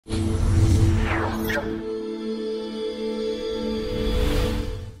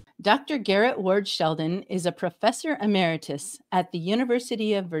Dr. Garrett Ward Sheldon is a professor emeritus at the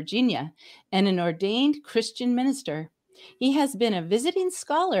University of Virginia and an ordained Christian minister. He has been a visiting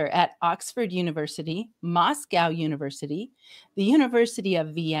scholar at Oxford University, Moscow University, the University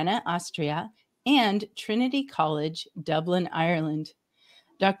of Vienna, Austria, and Trinity College, Dublin, Ireland.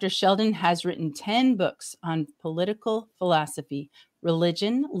 Dr. Sheldon has written 10 books on political philosophy,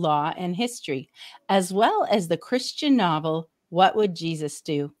 religion, law, and history, as well as the Christian novel, What Would Jesus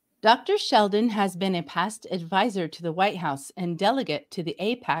Do? Dr. Sheldon has been a past advisor to the White House and delegate to the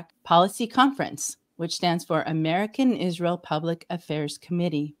AIPAC Policy Conference, which stands for American Israel Public Affairs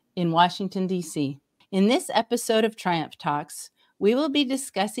Committee, in Washington, D.C. In this episode of Triumph Talks, we will be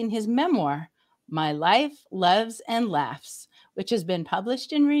discussing his memoir, My Life, Loves, and Laughs, which has been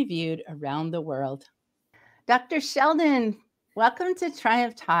published and reviewed around the world. Dr. Sheldon, welcome to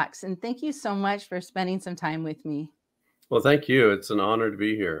Triumph Talks, and thank you so much for spending some time with me. Well, thank you. It's an honor to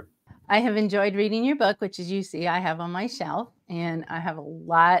be here. I have enjoyed reading your book, which, as you see, I have on my shelf, and I have a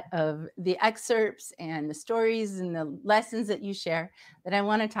lot of the excerpts and the stories and the lessons that you share that I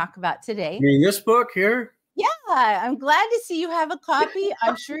want to talk about today. You mean this book here? Yeah, I'm glad to see you have a copy.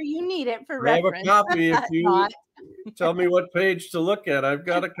 I'm sure you need it for reference. I have a copy if you tell me what page to look at. I've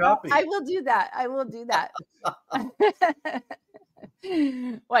got a copy. I will do that. I will do that.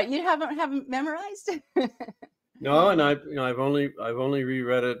 What, you haven't memorized? No, and I've only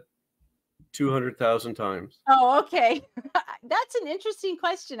reread it 200,000 times. Oh, okay. That's an interesting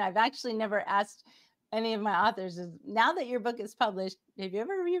question. I've actually never asked any of my authors. Now that your book is published, have you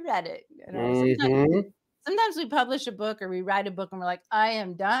ever reread it? You know, sometimes we publish a book or we write a book and we're like, I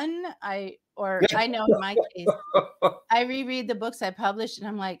am done. I know in my case, I reread the books I published and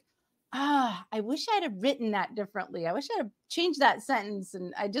I'm like, I wish I'd have written that differently. I wish I'd have changed that sentence.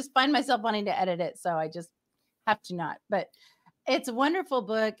 And I just find myself wanting to edit it. So I just have to not. But it's a wonderful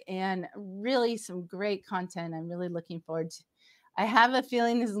book and really some great content. I'm really looking forward to. I have a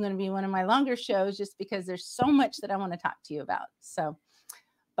feeling this is going to be one of my longer shows just because there's so much that I want to talk to you about. So,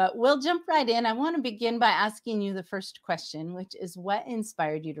 but we'll jump right in. I want to begin by asking you the first question, which is what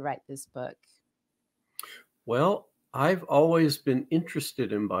inspired you to write this book? Well, I've always been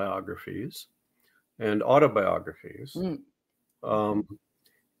interested in biographies and autobiographies.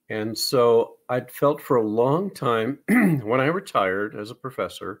 And so I'd felt for a long time when I retired as a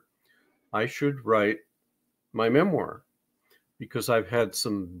professor, I should write my memoir because I've had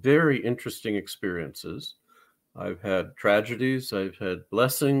some very interesting experiences. I've had tragedies, I've had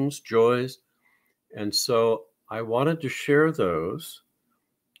blessings, joys. And so I wanted to share those.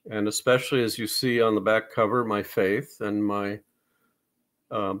 And especially as you see on the back cover, my faith and my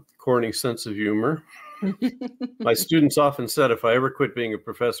corny sense of humor. My students often said if I ever quit being a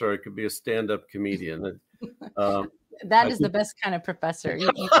professor, I could be a stand-up comedian. That is the best kind of professor.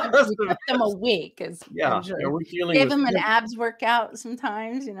 You keep them awake. We're dealing give with them an abs workout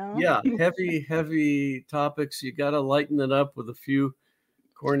sometimes, you know. Yeah, heavy topics. You got to lighten it up with a few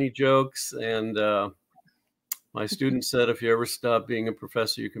corny jokes. And my students said if you ever stop being a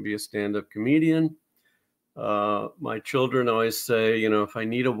professor, you can be a stand-up comedian. My children always say, you know, if I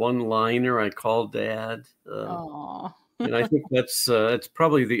need a one-liner, I call Dad. And I think it's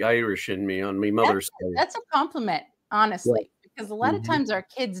probably the Irish in me on my mother's side. That's a compliment, honestly, because a lot of times our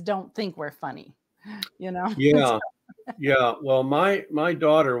kids don't think we're funny, you know? Yeah. Yeah. Well, my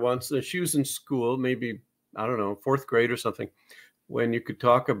daughter once, she was in school, maybe, I don't know, 4th grade or something, when you could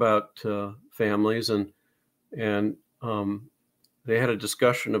talk about families and they had a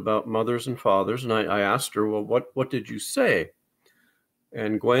discussion about mothers and fathers. And I asked her, well, what did you say?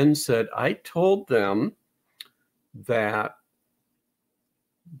 And Gwen said, I told them that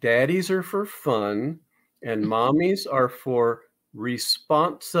daddies are for fun and mommies are for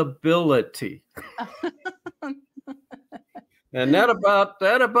responsibility. And that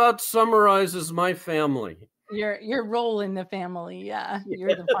about summarizes my family. Your role in the family. Yeah.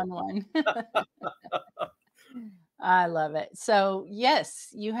 You're the fun one. I love it. So yes,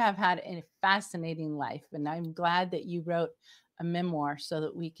 you have had a fascinating life, and I'm glad that you wrote a memoir so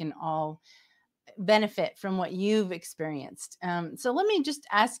that we can all benefit from what you've experienced. So let me just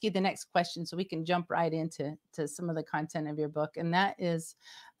ask you the next question so we can jump right into some of the content of your book. And that is,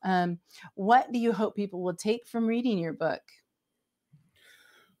 what do you hope people will take from reading your book?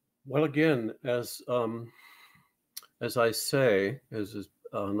 Well, again, as I say, as is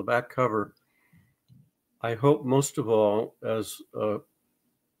on the back cover, I hope most of all, as a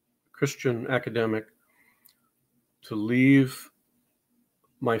Christian academic, to leave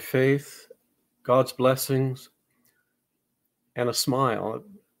my faith, God's blessings, and a smile,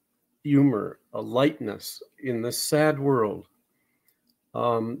 humor, a lightness in this sad world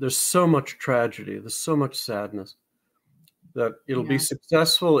There's so much tragedy. There's so much sadness that it'll be Yeah.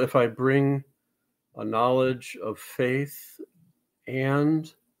 successful if I bring a knowledge of faith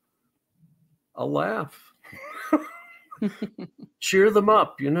and a laugh. Cheer them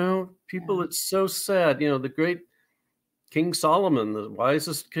up, people. Yeah. It's so sad. The great King Solomon, the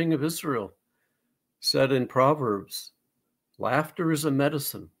wisest king of Israel, said in Proverbs, laughter is a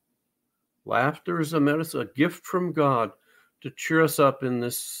medicine. Laughter is a medicine, a gift from God to cheer us up in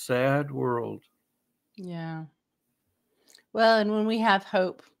this sad world. Yeah. Well, and when we have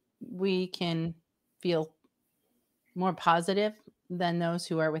hope, we can feel more positive than those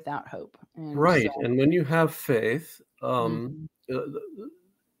who are without hope. And Right. so, And when you have faith, mhm.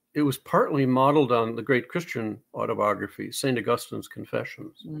 it was partly modeled on the great Christian autobiography, St. Augustine's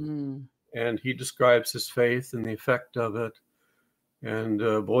Confessions. Mm. And he describes his faith and the effect of it. And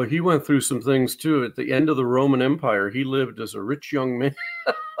boy, he went through some things too. At the end of the Roman Empire, he lived as a rich young man.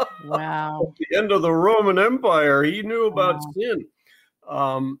 Wow. At the end of the Roman Empire, he knew about Wow.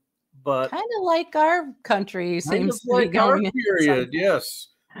 sin. But Kind of like our country kind of seems to be like our going in period, some. yes.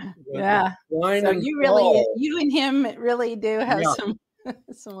 The Yeah. decline So and you fall. and him really do have Yeah, some I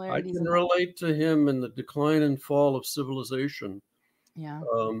similarities can in that. relate to him in the decline and fall of civilization. Yeah.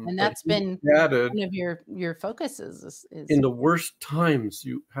 And But that's he been added, one of your focuses is in the worst times,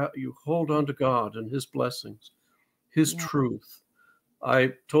 you hold on to God and His blessings, His yeah. truth.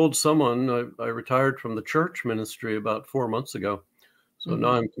 I told someone I retired from the church ministry about 4 months ago. So now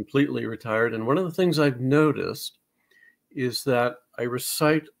I'm completely retired. And one of the things I've noticed is that I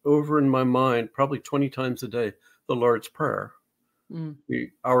recite over in my mind, probably 20 times a day, the Lord's Prayer,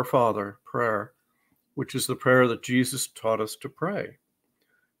 the Our Father prayer, which is the prayer that Jesus taught us to pray.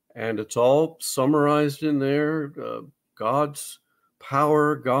 And it's all summarized in there, God's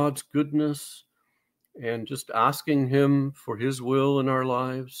power, God's goodness, and just asking Him for His will in our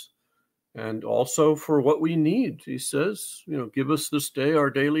lives. And also for what we need. He says, give us this day our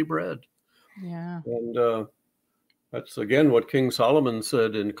daily bread. Yeah. And that's, again, what King Solomon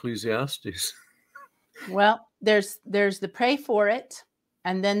said in Ecclesiastes. Well, there's the pray for it,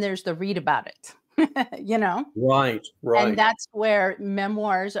 and then there's the read about it, Right. And that's where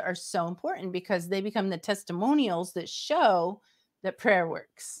memoirs are so important, because they become the testimonials that show that prayer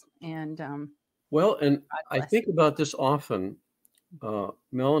works. And Well, and I bless think you. about this often,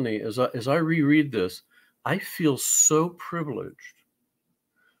 Melanie, as I reread this, I feel so privileged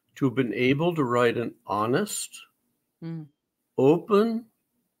to have been able to write an honest, open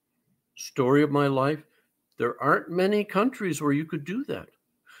story of my life. There aren't many countries where you could do that.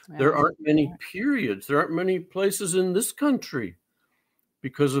 There aren't many periods. There aren't many places in this country,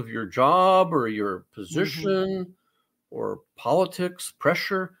 because of your job or your position or politics,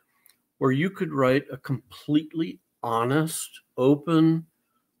 pressure, where you could write a completely honest, open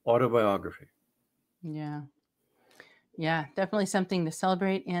autobiography. Yeah. Yeah, definitely something to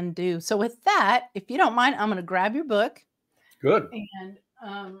celebrate and do. So with that, if you don't mind, I'm going to grab your book. Good.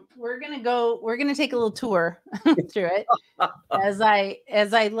 And we're going to take a little tour through it. As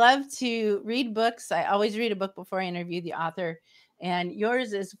I love to read books, I always read a book before I interview the author. And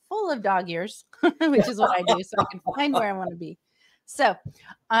yours is full of dog ears, which is what I do, so I can find where I want to be. So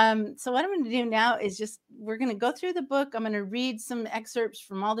what I'm going to do now is we're going to go through the book. I'm going to read some excerpts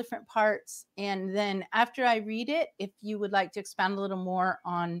from all different parts. And then after I read it, if you would like to expound a little more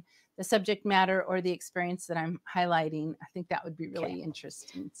on the subject matter or the experience that I'm highlighting, I think that would be really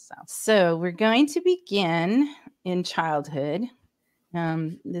interesting. So we're going to begin in childhood.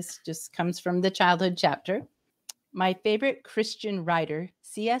 This just comes from the childhood chapter. My favorite Christian writer,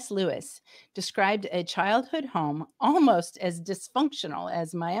 C.S. Lewis, described a childhood home almost as dysfunctional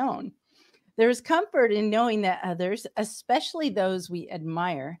as my own. There is comfort in knowing that others, especially those we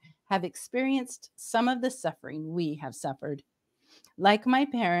admire, have experienced some of the suffering we have suffered. Like my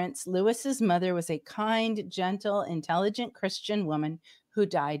parents, Lewis's mother was a kind, gentle, intelligent Christian woman who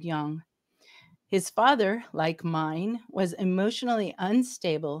died young. His father, like mine, was emotionally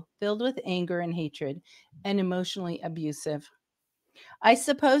unstable, filled with anger and hatred, and emotionally abusive. I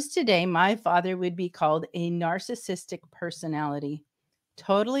suppose today my father would be called a narcissistic personality,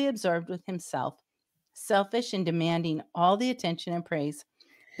 totally absorbed with himself, selfish and demanding all the attention and praise,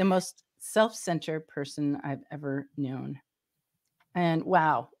 the most self-centered person I've ever known. And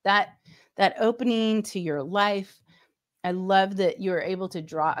wow, that opening to your life, I love that you're able to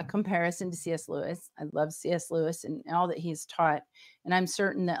draw a comparison to C.S. Lewis. I love C.S. Lewis and all that he's taught. And I'm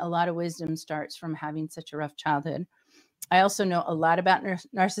certain that a lot of wisdom starts from having such a rough childhood. I also know a lot about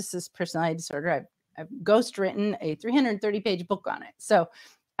narcissist personality disorder. I've ghost written a 330-page book on it. So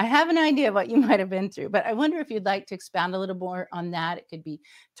I have an idea what you might have been through, but I wonder if you'd like to expound a little more on that. It could be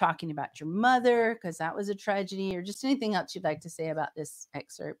talking about your mother, because that was a tragedy, or just anything else you'd like to say about this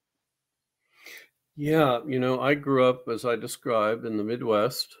excerpt. Yeah, I grew up, as I described, in the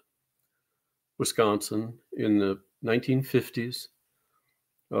Midwest, Wisconsin, in the 1950s,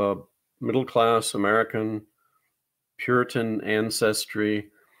 middle-class American Puritan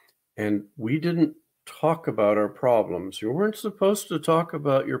ancestry, and we didn't talk about our problems. You weren't supposed to talk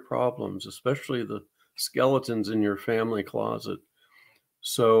about your problems, especially the skeletons in your family closet.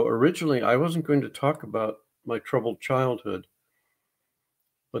 So originally, I wasn't going to talk about my troubled childhood.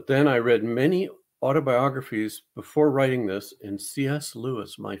 But then I read many autobiographies before writing this, and C.S.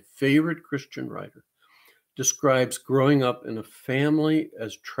 Lewis, my favorite Christian writer, describes growing up in a family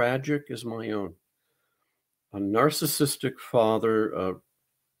as tragic as my own. A narcissistic father,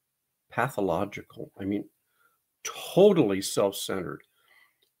 pathological, totally self-centered,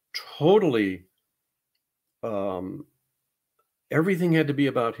 totally, everything had to be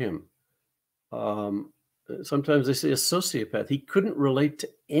about him. Sometimes they say a sociopath. He couldn't relate to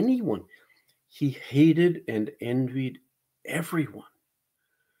anyone. He hated and envied everyone,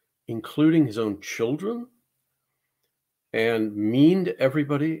 including his own children, and mean to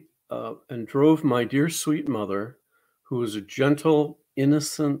everybody, and drove my dear sweet mother, who was a gentle,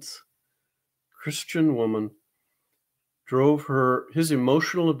 innocent Christian woman, his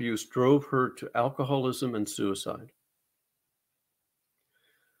emotional abuse drove her to alcoholism and suicide.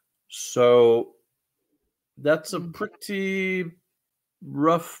 So that's a pretty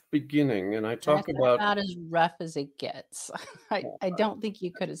rough beginning. And I talk about as rough as it gets. I don't think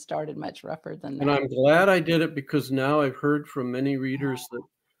you could have started much rougher than that. And I'm glad I did it, because now I've heard from many readers that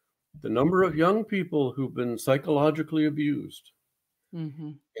the number of young people who've been psychologically abused,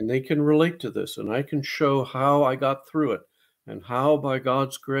 and they can relate to this, and I can show how I got through it, and how by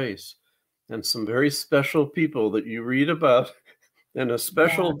God's grace, and some very special people that you read about, and a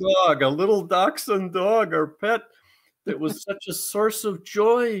special dog, a little dachshund dog, our pet, that was such a source of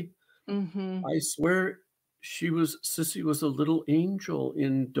joy. I swear Sissy was a little angel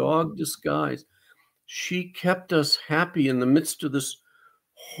in dog disguise. She kept us happy in the midst of this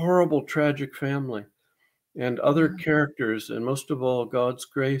horrible, tragic family, and other characters, and most of all, God's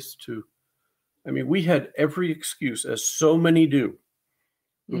grace we had every excuse, as so many do,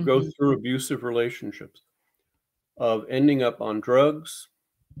 who go through abusive relationships, of ending up on drugs,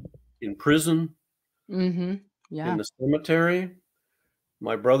 in prison, in the cemetery.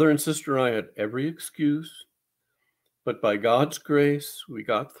 My brother and sister and I had every excuse, but by God's grace, we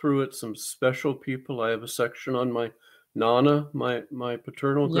got through it. Some special people. I have a section on my Nana, my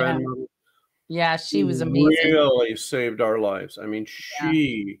paternal grandmother. Yeah, she was amazing. Really saved our lives.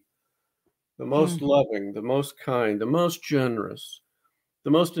 She, the most loving, the most kind, the most generous,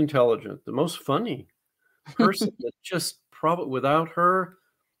 the most intelligent, the most funny person that just probably, without her,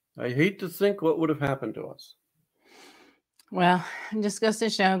 I hate to think what would have happened to us. Well, it just goes to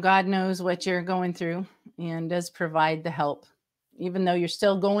show God knows what you're going through and does provide the help. Even though you're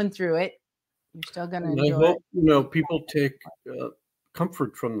still going through it, you're still going to enjoy it. I hope, people take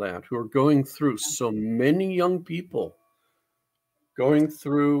comfort from that, who are going through, so many young people going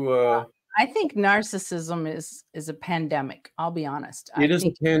through. I think narcissism is a pandemic. I'll be honest. It is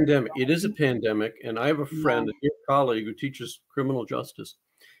a pandemic. It is a pandemic. And I have a friend, a dear colleague, who teaches criminal justice.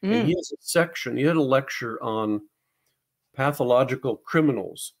 And he has a section, he had a lecture on pathological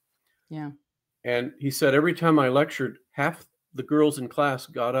criminals. Yeah. And he said, every time I lectured, half the girls in class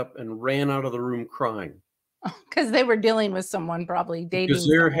got up and ran out of the room crying. Because they were dealing with someone, probably dating. Because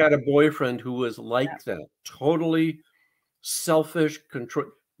they had a boyfriend who was like that, totally selfish,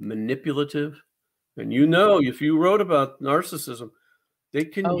 manipulative. And if you wrote about narcissism, they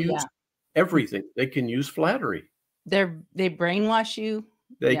can use everything. They can use flattery. They brainwash you.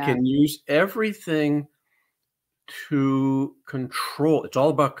 They can use everything to control. It's all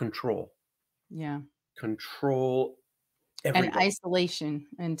about control. Yeah. Control everything. And isolation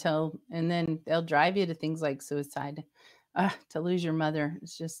and then they'll drive you to things like suicide. To lose your mother.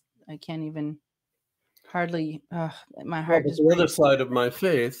 It's just, I can't even hardly, my heart just breaks. The other side of my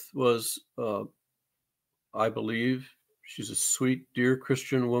faith was, I believe she's a sweet, dear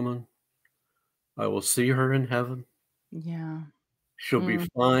Christian woman. I will see her in heaven. Yeah. She'll be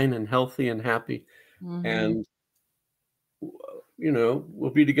fine and healthy and happy. And,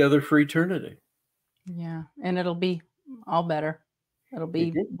 we'll be together for eternity. Yeah. And it'll be all better. It'll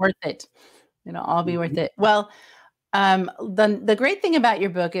be worth it. It'll all be worth it. Well, the great thing about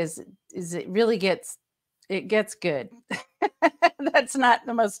your book is it really gets good. That's not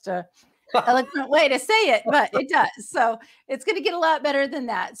the most eloquent way to say it, but it does. So it's going to get a lot better than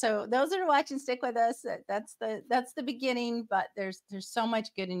that. So those that are watching, stick with us. That's the beginning, but there's so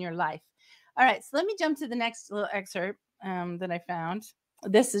much good in your life. All right, so let me jump to the next little excerpt that I found.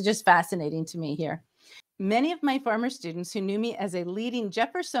 This is just fascinating to me here. Many of my former students who knew me as a leading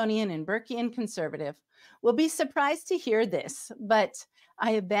Jeffersonian and Burkean conservative will be surprised to hear this, but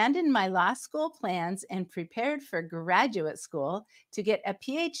I abandoned my law school plans and prepared for graduate school to get a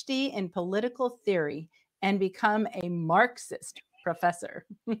PhD in political theory and become a Marxist professor.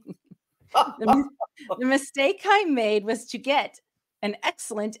 The mistake I made was to get an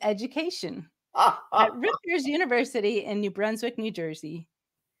excellent education. At Rutgers University in New Brunswick, New Jersey,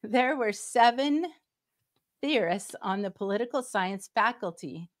 there were 7 theorists on the political science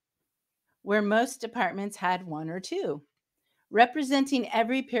faculty, where most departments had 1 or 2, representing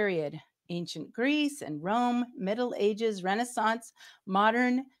every period: ancient Greece and Rome, Middle Ages, Renaissance,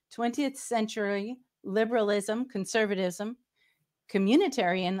 modern 20th century, liberalism, conservatism,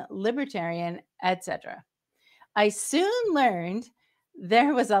 communitarian, libertarian, etc. I soon learned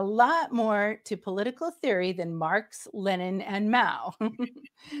there was a lot more to political theory than Marx, Lenin, and Mao.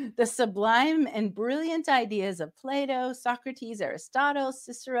 The sublime and brilliant ideas of Plato, Socrates, Aristotle,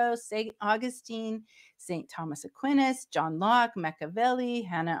 Cicero, St. Augustine, St. Thomas Aquinas, John Locke, Machiavelli,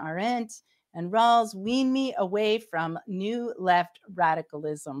 Hannah Arendt, and Rawls weaned me away from new left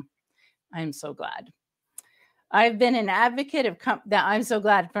radicalism. I'm so glad. I've been an advocate of I'm so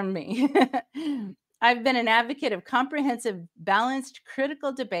glad from me. I've been an advocate of comprehensive, balanced,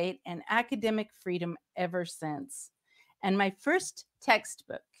 critical debate and academic freedom ever since. And my first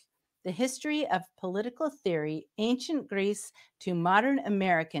textbook, The History of Political Theory, Ancient Greece to Modern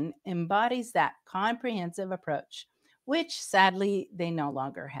American, embodies that comprehensive approach, which sadly they no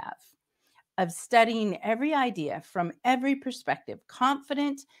longer have, of studying every idea from every perspective,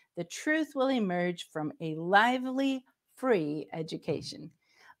 confident the truth will emerge from a lively, free education.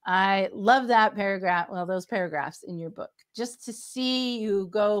 I love that paragraph, well, those paragraphs in your book, just to see you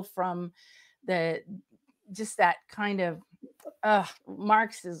go from just that kind of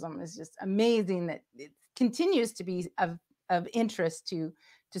Marxism is just amazing, that it continues to be of interest to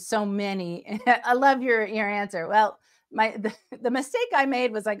so many. I love your answer. Well, the mistake I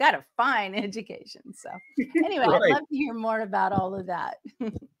made was I got a fine education. So anyway, right. I'd love to hear more about all of that.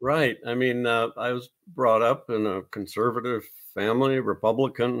 Right. I mean, I was brought up in a conservative family,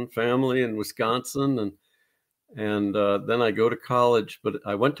 Republican family in Wisconsin, and then I go to college. But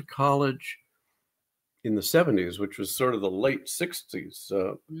I went to college in the 70s, which was sort of the late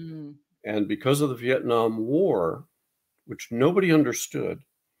 60s. And because of the Vietnam War, which nobody understood,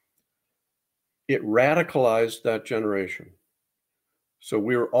 it radicalized that generation. So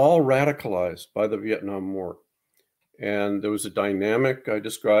we were all radicalized by the Vietnam War. And there was a dynamic, I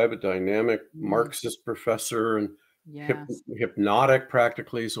describe, a dynamic Marxist professor, and hypnotic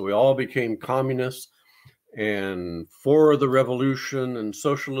practically. So we all became communists and for the revolution and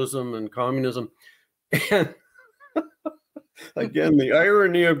socialism and communism. And again, the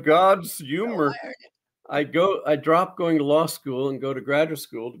irony of God's humor. I drop going to law school and go to graduate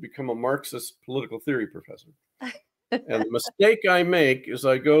school to become a Marxist political theory professor. And the mistake I make is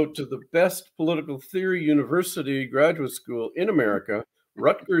I go to the best political theory university graduate school in America,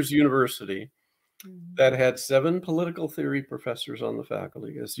 Rutgers University, that had 7 political theory professors on the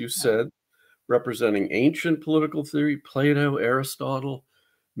faculty, as you said, representing ancient political theory, Plato, Aristotle,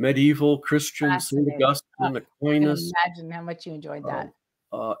 medieval Christian, St. Augustine, Aquinas. I can imagine how much you enjoyed that.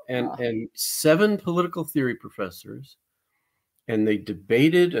 And 7 political theory professors, and they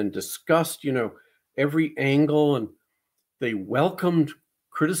debated and discussed, every angle, and they welcomed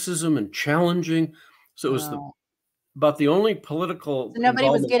criticism and challenging. So it was about the only political. So nobody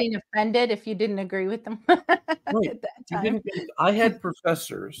was getting offended if you didn't agree with them. Right. At that time. I had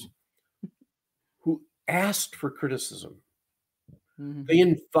professors who asked for criticism. Mm-hmm. They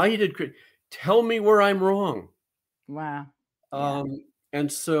invited, tell me where I'm wrong. Wow.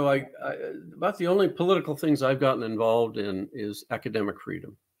 And so about the only political things I've gotten involved in is academic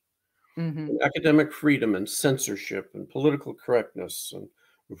freedom. And academic freedom and censorship and political correctness and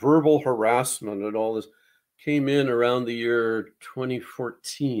verbal harassment and all this came in around the year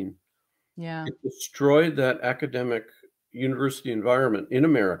 2014. Yeah. It destroyed that academic university environment in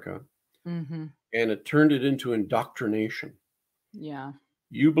America, and it turned it into indoctrination. Yeah.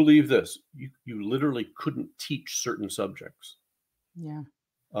 You believe this. You literally couldn't teach certain subjects. Yeah.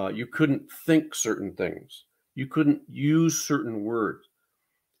 You couldn't think certain things. You couldn't use certain words.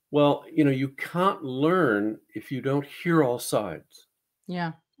 Well, you can't learn if you don't hear all sides.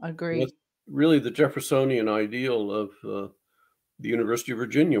 Yeah, agree. That's really the Jeffersonian ideal of the University of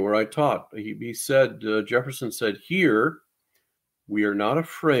Virginia, where I taught. He said, Jefferson said, "Here, we are not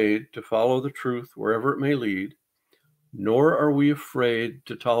afraid to follow the truth wherever it may lead, nor are we afraid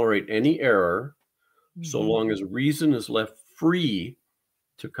to tolerate any error, so long as reason is left free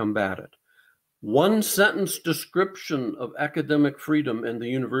to combat it." One sentence description of academic freedom and the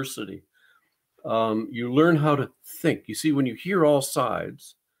university. You learn how to think. You see, when you hear all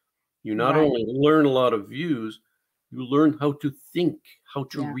sides, you not only learn a lot of views, you learn how to think, how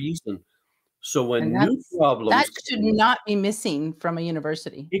to reason. So when new problems, that should not be missing from a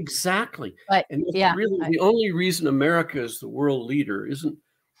university. Exactly. But and really the only reason America is the world leader isn't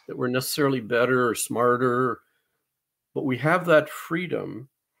that we're necessarily better or smarter, but we have that freedom.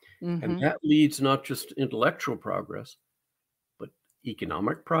 And that leads not just to intellectual progress, but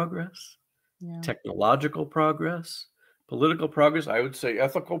economic progress, technological progress, political progress, I would say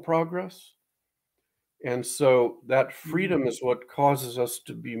ethical progress. And so that freedom is what causes us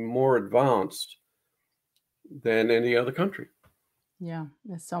to be more advanced than any other country. Yeah,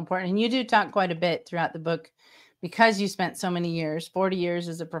 that's so important. And you do talk quite a bit throughout the book because you spent so many years, 40 years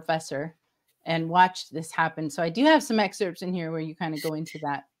as a professor, and watched this happen. So I do have some excerpts in here where you kind of go into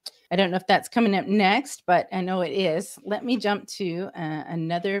that. I don't know if that's coming up next, but I know it is. Let me jump to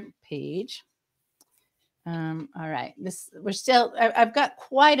another page. All right, I've got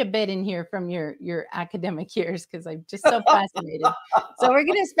quite a bit in here from your academic years because I'm just so fascinated. So we're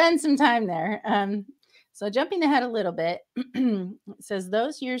going to spend some time there. So jumping ahead a little bit, it says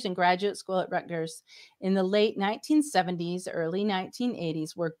those years in graduate school at Rutgers in the late 1970s, early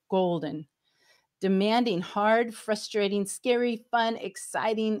 1980s were golden, demanding, hard, frustrating, scary, fun,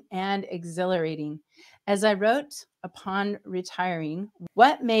 exciting, and exhilarating. As I wrote upon retiring,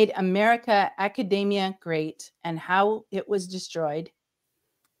 what made America academia great and how it was destroyed,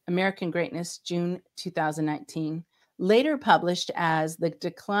 American Greatness, June 2019, later published as The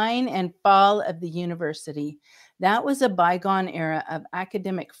Decline and Fall of the University. That was a bygone era of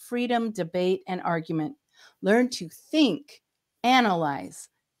academic freedom, debate, and argument. Learn to think, analyze,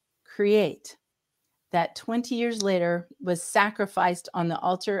 create. That 20 years later was sacrificed on the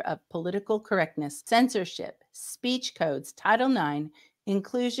altar of political correctness, censorship, speech codes, Title IX,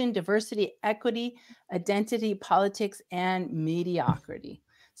 inclusion, diversity, equity, identity, politics, and mediocrity.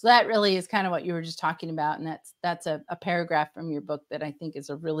 So that really is kind of what you were just talking about. And that's a paragraph from your book that I think is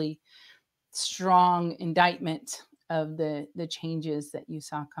a really strong indictment of the changes that you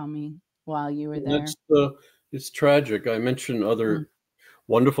saw coming while you were there. It's tragic. I mentioned other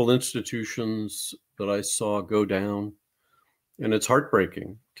wonderful institutions that I saw go down, and it's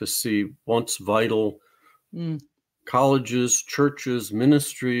heartbreaking to see once vital colleges, churches,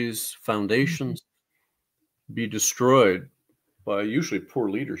 ministries, foundations be destroyed by usually poor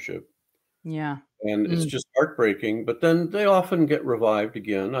leadership. Yeah. And it's just heartbreaking, but then they often get revived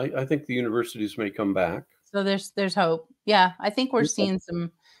again. I think the universities may come back. So there's hope. Yeah, I think we're seeing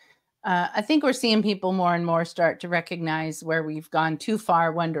I think we're seeing people more and more start to recognize where we've gone too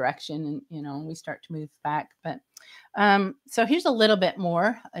far one direction, and we start to move back. But so here's a little bit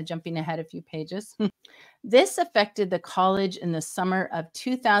more, jumping ahead a few pages. This affected the college in the summer of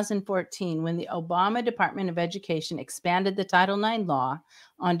 2014 when the Obama Department of Education expanded the Title IX law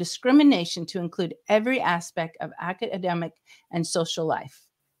on discrimination to include every aspect of academic and social life.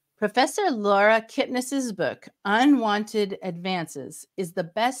 Professor Laura Kipnis's book, Unwanted Advances, is the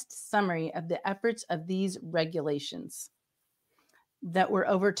best summary of the efforts of these regulations that were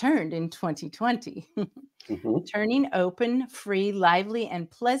overturned in 2020, turning open, free, lively, and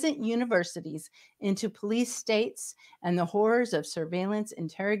pleasant universities into police states and the horrors of surveillance,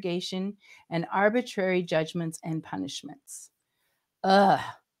 interrogation, and arbitrary judgments and punishments.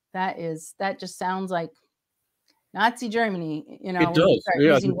 That just sounds like Nazi Germany, It does.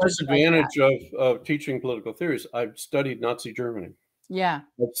 Yeah, the disadvantage of teaching political theories. I've studied Nazi Germany. Yeah.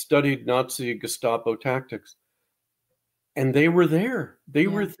 I've studied Nazi Gestapo tactics. And they were there. They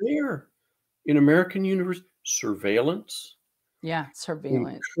were there in American universities. Surveillance. Yeah,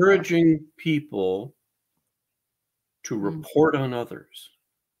 surveillance. Encouraging people to report on others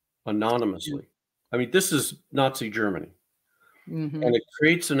anonymously. I mean, this is Nazi Germany. And it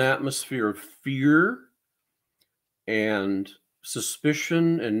creates an atmosphere of fear and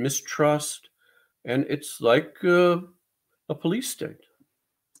suspicion and mistrust. And it's like a police state.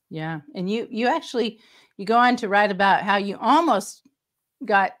 Yeah. And you go on to write about how you almost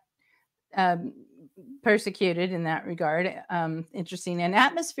got persecuted in that regard. Interesting. An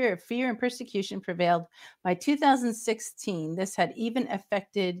atmosphere of fear and persecution prevailed by 2016. This had even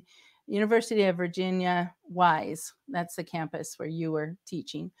affected University of Virginia, WISE, that's the campus where you were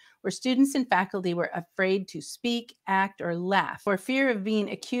teaching, where students and faculty were afraid to speak, act, or laugh for fear of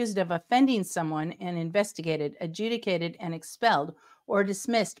being accused of offending someone and investigated, adjudicated, and expelled or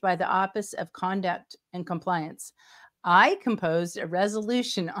dismissed by the Office of Conduct and Compliance. I composed a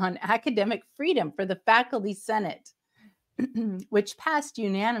resolution on academic freedom for the Faculty Senate, which passed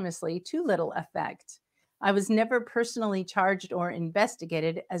unanimously to little effect. I was never personally charged or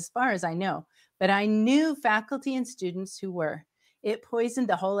investigated, as far as I know, but I knew faculty and students who were. It poisoned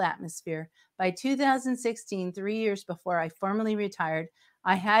the whole atmosphere. By 2016, 3 years before I formally retired,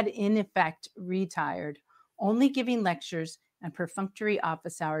 I had in effect retired, only giving lectures and perfunctory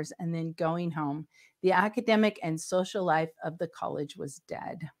office hours and then going home. The academic and social life of the college was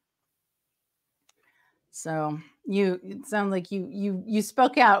dead. So it sounds like you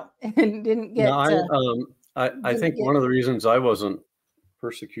spoke out and didn't get. No, I think one of the reasons I wasn't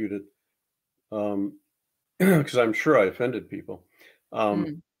persecuted, because I'm sure I offended people.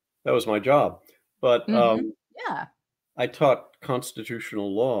 That was my job, but yeah, I taught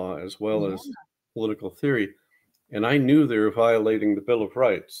constitutional law as well as political theory, and I knew they were violating the Bill of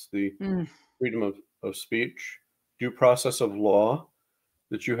Rights, the freedom of speech, due process of law,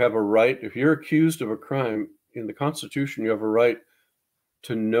 that you have a right, if you're accused of a crime in the Constitution, you have a right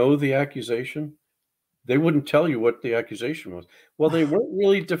to know the accusation. They wouldn't tell you what the accusation was. Well, they weren't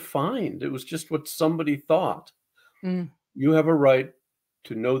really defined. It was just what somebody thought. You have a right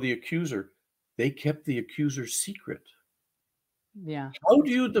to know the accuser. They kept the accuser's secret. Yeah. How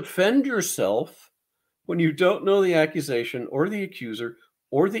do you defend yourself when you don't know the accusation or the accuser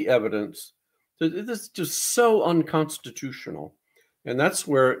or the evidence? This is just so unconstitutional. And that's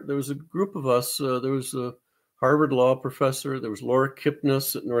where there was a group of us. There was a Harvard law professor. There was Laura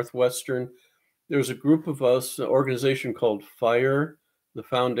Kipnis at Northwestern. There was a group of us, an organization called FIRE, the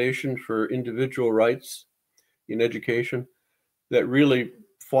Foundation for Individual Rights in Education, that really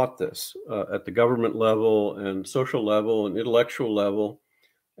fought this at the government level and social level and intellectual level.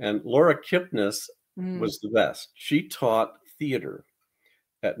 And Laura Kipnis was the best. She taught theater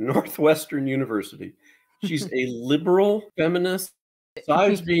at Northwestern University. She's a liberal feminist.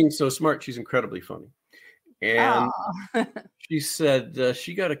 Besides being so smart, she's incredibly funny. And she said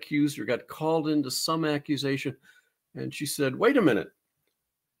she got accused or got called into some accusation. And she said, wait a minute.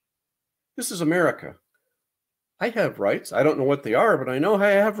 This is America. I have rights. I don't know what they are, but I know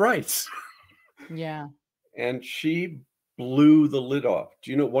I have rights. Yeah. And she blew the lid off.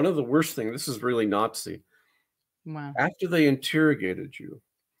 Do you know one of the worst things? This is really Nazi. Wow. After they interrogated you,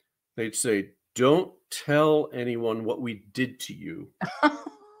 they'd say, don't tell anyone what we did to you.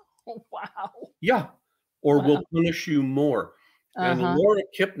 Wow. Yeah. Or we'll punish you more. And Laura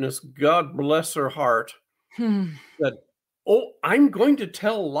Kipnis, God bless her heart, said, oh, I'm going to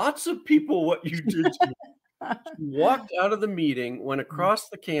tell lots of people what you did to me. She walked out of the meeting, went across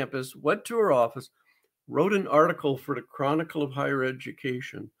the campus, went to her office, wrote an article for the Chronicle of Higher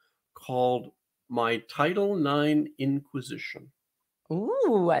Education called My Title IX Inquisition.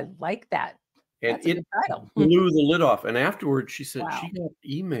 Ooh, I like that. And That's a good title. Blew the lid off. And afterwards, she said she got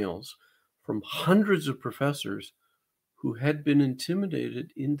emails from hundreds of professors who had been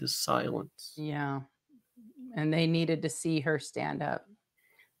intimidated into silence. Yeah. And they needed to see her stand up.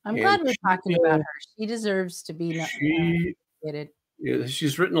 I'm glad we're talking about her. She deserves to be nominated. Yeah,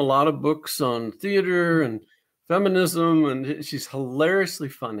 she's written a lot of books on theater and feminism, and she's hilariously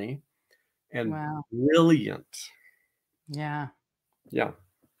funny and brilliant. Yeah. Yeah.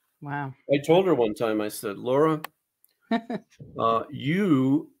 Wow. I told her one time, I said, Laura,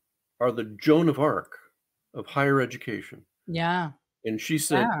 you are the Joan of Arc of higher education. Yeah. And she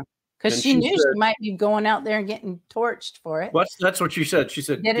said, because she knew she might be going out there and getting torched for it. That's what she said. She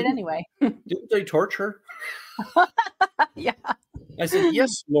said, did it anyway. Didn't they torch her? Yeah. I said,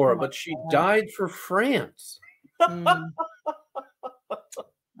 yes, Laura, but she died for France.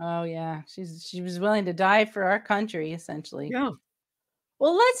 Oh, yeah. She was willing to die for our country, essentially. Yeah.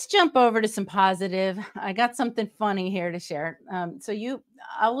 Well, let's jump over to some positive. I got something funny here to share.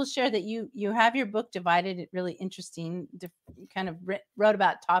 I will share that you have your book divided. Really interesting. Kind of wrote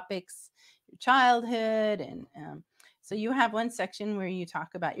about topics, your childhood, and so you have one section where you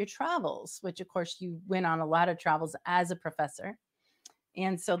talk about your travels, which of course you went on a lot of travels as a professor.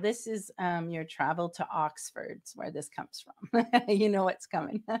 And so this is your travel to Oxford, where this comes from. You know what's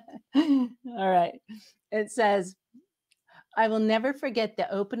coming. All right. It says, I will never forget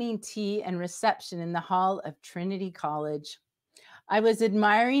the opening tea and reception in the hall of Trinity College. I was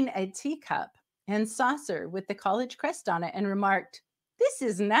admiring a teacup and saucer with the college crest on it and remarked, this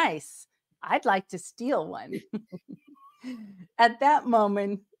is nice. I'd like to steal one. At that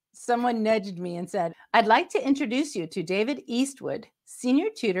moment, Someone nudged me and said, I'd like to introduce you to David Eastwood, senior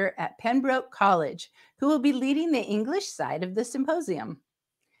tutor at Pembroke College, who will be leading the English side of the symposium.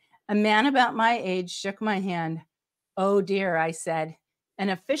 A man about my age shook my hand. Oh dear, I said, an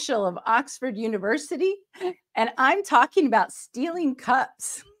official of Oxford University? And I'm talking about stealing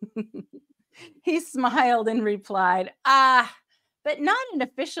cups. He smiled and replied, ah, but not an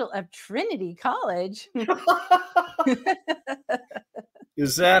official of Trinity College.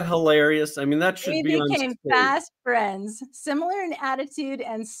 Is that hilarious? I mean, that should We be on became stage. fast friends, similar in attitude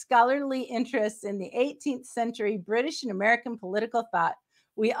and scholarly interests in the 18th century British and American political thought.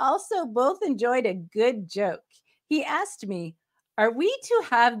 We also both enjoyed a good joke. He asked me, are we to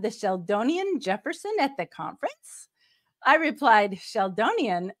have the Sheldonian Jefferson at the conference? I replied,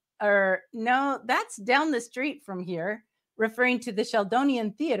 Sheldonian? No, that's down the street from here, referring to the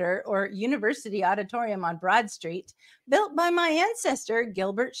Sheldonian Theater or University Auditorium on Broad Street, built by my ancestor,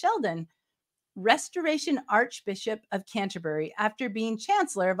 Gilbert Sheldon, Restoration Archbishop of Canterbury, after being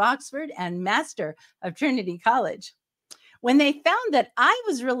Chancellor of Oxford and Master of Trinity College. When they found that I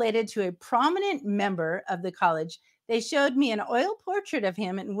was related to a prominent member of the college, they showed me an oil portrait of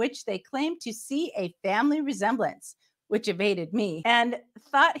him in which they claimed to see a family resemblance, which evaded me, and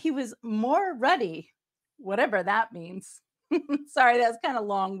thought he was more ruddy, whatever that means. Sorry, that's kind of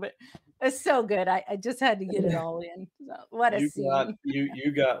long, but it's so good. I just had to get it all in. So, what a scene.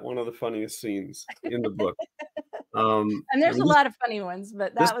 You got one of the funniest scenes in the book. And there's a lot of funny ones,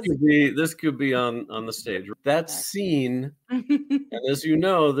 but that was this could be on the stage. That scene, and as you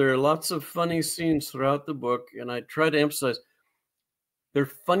know, there are lots of funny scenes throughout the book, and I try to emphasize they're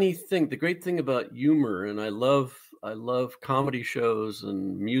funny thing. The great thing about humor, and I love comedy shows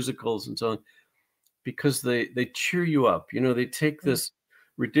and musicals and so on, because they cheer you up. You know, they take this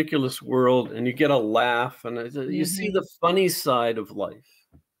ridiculous world and you get a laugh, and you see the funny side of life.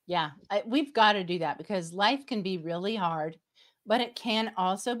 Yeah, we've got to do that because life can be really hard, but it can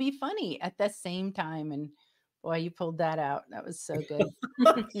also be funny at the same time. And boy, you pulled that out. That was so good.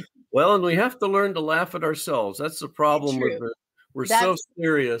 Well, and we have to learn to laugh at ourselves. That's the problem with it. We're so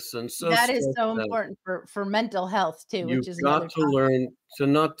serious and so that is so important for mental health too, which is got to learn to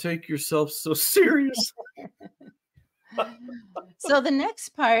not take yourself so serious. So the next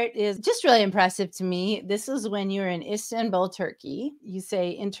part is just really impressive to me. This is when you're in Istanbul, Turkey. You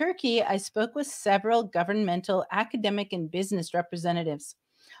say, in Turkey, I spoke with several governmental, academic, and business representatives.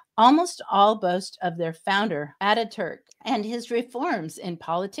 Almost all boast of their founder, Ataturk, and his reforms in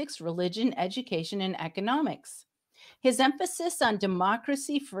politics, religion, education, and economics. His emphasis on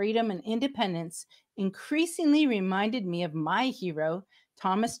democracy, freedom, and independence increasingly reminded me of my hero,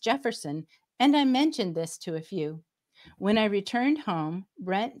 Thomas Jefferson, and I mentioned this to a few. When I returned home,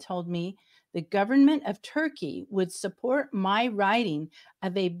 Brent told me the government of Turkey would support my writing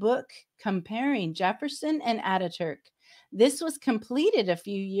of a book comparing Jefferson and Ataturk. This was completed a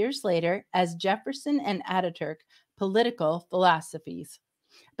few years later as Jefferson and Ataturk, Political Philosophies.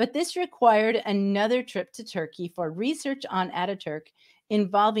 But this required another trip to Turkey for research on Ataturk,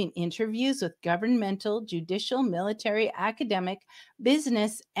 involving interviews with governmental, judicial, military, academic,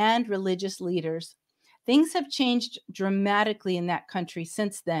 business, and religious leaders. Things have changed dramatically in that country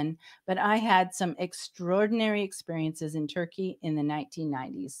since then, but I had some extraordinary experiences in Turkey in the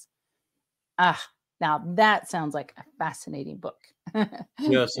 1990s. Now that sounds like a fascinating book.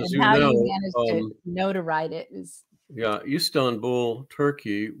 Yes, as you how know, you managed to know to write it is. Yeah, Istanbul,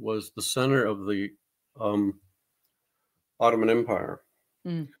 Turkey was the center of the Ottoman Empire,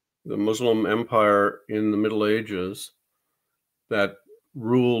 the Muslim empire in the Middle Ages that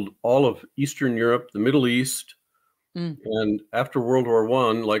ruled all of Eastern Europe, the Middle East, and after World War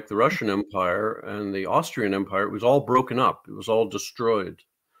I, like the Russian Empire and the Austrian Empire, it was all broken up. It was all destroyed.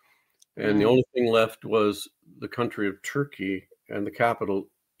 And the only thing left was the country of Turkey and the capital,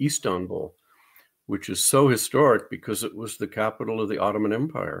 Istanbul, which is so historic because it was the capital of the Ottoman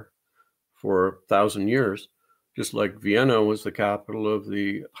Empire for 1,000 years, just like Vienna was the capital of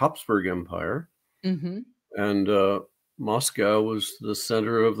the Habsburg Empire. And Moscow was the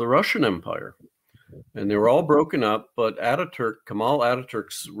center of the Russian Empire. And they were all broken up, but Kemal Ataturk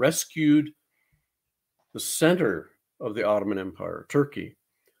rescued the center of the Ottoman Empire, Turkey.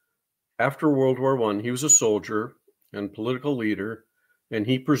 After World War I, he was a soldier and political leader, and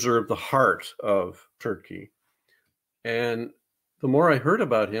he preserved the heart of Turkey. And the more I heard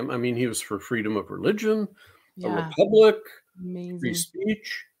about him, I mean, he was for freedom of religion, a republic, free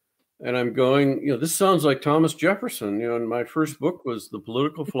speech. And I'm going, this sounds like Thomas Jefferson, and my first book was The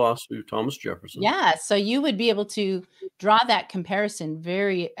Political Philosophy of Thomas Jefferson. Yeah, so you would be able to draw that comparison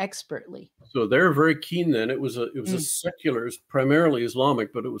very expertly. So they're very keen then. It was a Mm. secular, it's primarily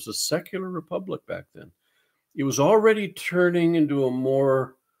Islamic, but it was a secular republic back then. It was already turning into a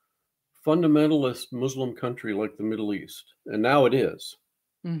more fundamentalist Muslim country like the Middle East, and now it is.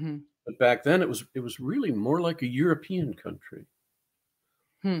 Mm-hmm. But back then it was really more like a European country.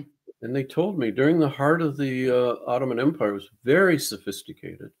 Hmm. And they told me during the heart of the Ottoman Empire, it was very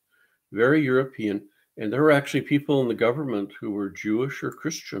sophisticated, very European, and there were actually people in the government who were Jewish or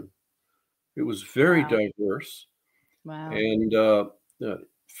Christian. It was very diverse. Wow. And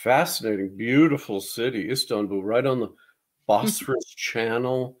fascinating, beautiful city, Istanbul, right on the Bosphorus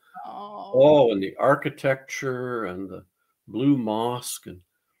Channel. Oh, and the architecture and the blue mosque, and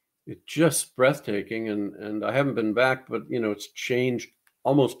it's just breathtaking. And I haven't been back, but it's changed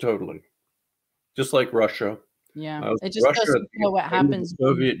almost totally, just like Russia. Yeah, it just goes to show what happens the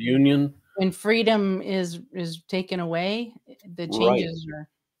Soviet Union when freedom is taken away. The changes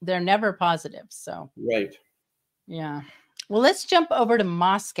they're never positive. So right. Yeah. Well, let's jump over to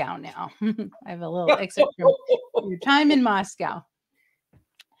Moscow now. I have a little excerpt from your time in Moscow.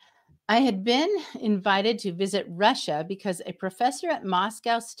 I had been invited to visit Russia because a professor at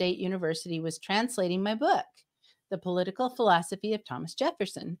Moscow State University was translating my book, The Political Philosophy of Thomas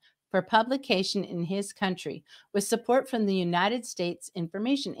Jefferson, for publication in his country with support from the United States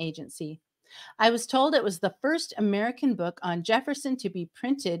Information Agency. I was told it was the first American book on Jefferson to be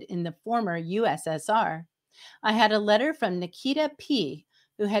printed in the former USSR. I had a letter from Nikita P.,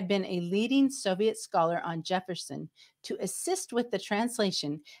 who had been a leading Soviet scholar on Jefferson, to assist with the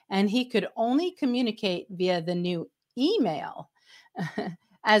translation, and he could only communicate via the new email,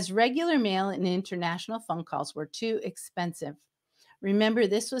 as regular mail and international phone calls were too expensive. Remember,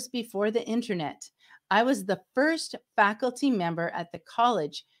 this was before the internet. I was the first faculty member at the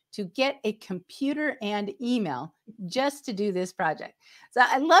college to get a computer and email just to do this project. So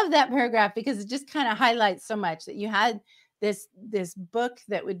I love that paragraph because it just kind of highlights so much that you had this book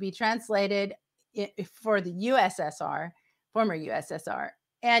that would be translated for the USSR, former USSR,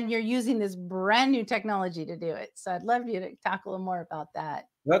 and you're using this brand new technology to do it. So I'd love you to talk a little more about that.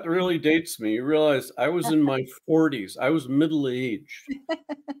 That really dates me. You realize I was in my 40s. I was middle-aged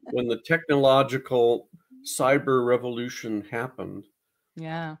when the technological cyber revolution happened.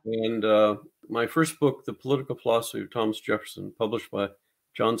 Yeah. And my first book, The Political Philosophy of Thomas Jefferson, published by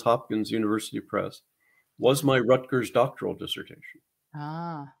Johns Hopkins University Press, was my Rutgers doctoral dissertation.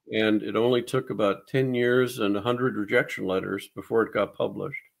 Ah. And it only took about 10 years and 100 rejection letters before it got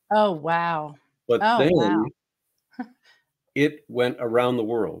published. Oh, wow. But then wow. it went around the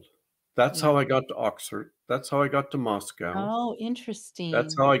world. That's how I got to Oxford. That's how I got to Moscow. Oh, interesting.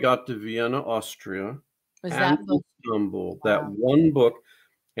 That's how I got to Vienna, Austria, Was and that book? Istanbul. Wow. That one book.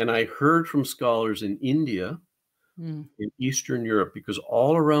 And I heard from scholars in India, in Eastern Europe, because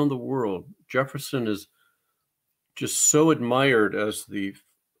all around the world, Jefferson is just so admired as the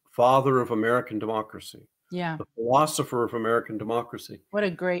father of American democracy. Yeah. The philosopher of American democracy. What a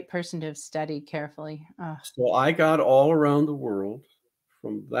great person to have studied carefully. Oh. So I got all around the world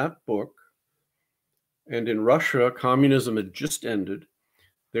from that book. And in Russia, communism had just ended.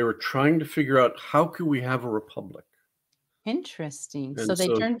 They were trying to figure out, how could we have a republic? Interesting. And so they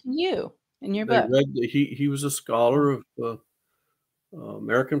turned to you in your book. He was a scholar of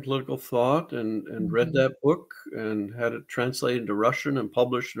American political thought and read that book and had it translated into Russian and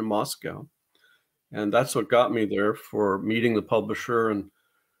published in Moscow. And that's what got me there, for meeting the publisher and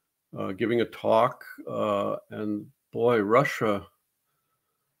giving a talk. And boy, Russia,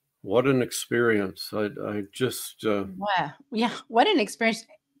 what an experience. I just... Wow. Yeah, what an experience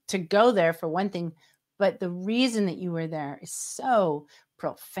to go there, for one thing. But the reason that you were there is so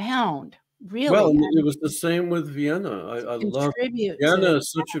profound. Really. Well, it was the same with Vienna. I love Vienna.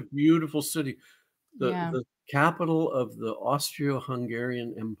 Is such a beautiful city. The capital of the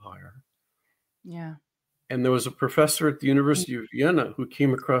Austro-Hungarian Empire. Yeah. And there was a professor at the University of Vienna who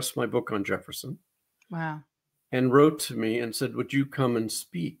came across my book on Jefferson. Wow. And wrote to me and said, would you come and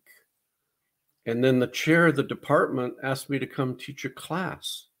speak? And then the chair of the department asked me to come teach a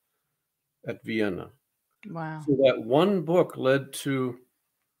class at Vienna. Wow. So that one book led to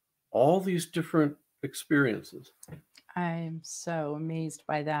all these different experiences. I'm so amazed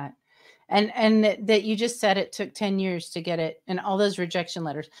by that. And that you just said it took 10 years to get it, and all those rejection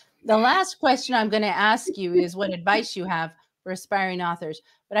letters. The last question I'm going to ask you is what advice you have for aspiring authors.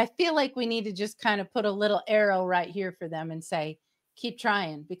 But I feel like we need to just kind of put a little arrow right here for them and say, keep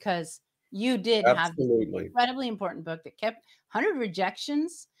trying, because you did have this incredibly important book that kept 100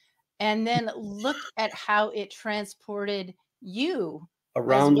 rejections. and then look at how it transported you as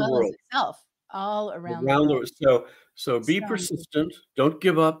Around the well as world. itself all around the Around world. the so be So, persistent. Don't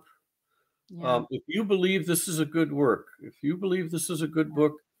give up. yeah, If you believe this is a good work, if you believe this is a good yeah,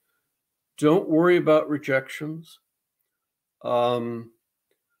 book, don't worry about rejections. Um,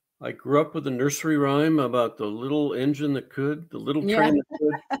 I grew up with a nursery rhyme about the little engine that could, the little yeah. train that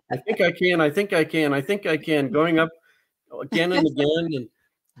could. I think I can, I think I can, I think I can, going up again and again, and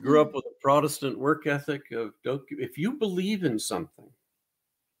grew up with a Protestant work ethic of if you believe in something,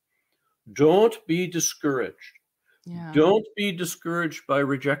 don't be discouraged. Yeah, Don't be discouraged by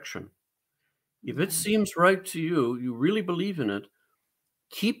rejection. If it yeah, seems right to you, you really believe in it,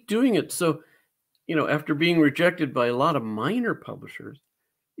 keep doing it. So, after being rejected by a lot of minor publishers,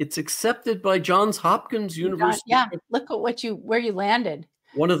 it's accepted by Johns Hopkins University, yeah. Look at where you landed.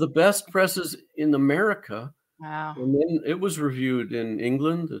 one of the best presses in America. Wow, And then it was reviewed in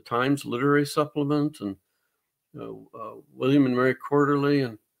England, the Times Literary Supplement, and William and Mary Quarterly.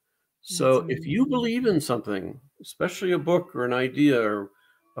 And that's so if you amazing. believe in something, especially a book or an idea or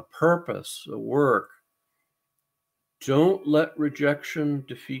a purpose, a work, don't let rejection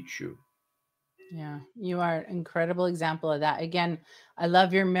defeat you. Yeah, you are an incredible example of that. Again, I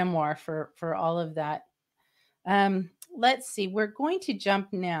love your memoir for all of that. Let's see. We're going to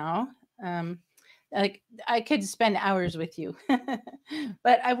jump now. Um, like I could spend hours with you,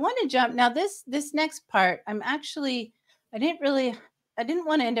 but I want to jump now. This next part, I didn't really, I didn't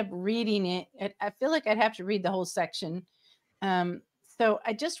want to end up reading it. I feel like I'd have to read the whole section. Um, so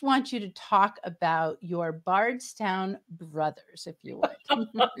I just want you to talk about your Bardstown brothers, if you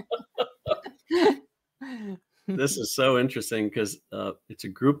would. This is so interesting because it's a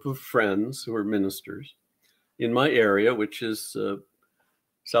group of friends who are ministers in my area, which is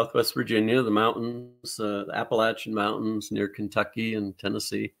Southwest Virginia, the mountains, the Appalachian Mountains near Kentucky and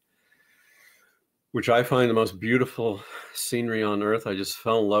Tennessee, which I find the most beautiful scenery on earth. I just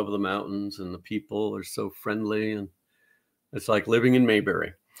fell in love with the mountains, and the people are so friendly, and it's like living in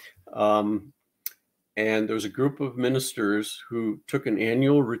Mayberry. And there was a group of ministers who took an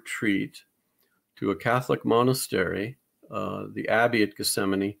annual retreat to a Catholic monastery, the Abbey at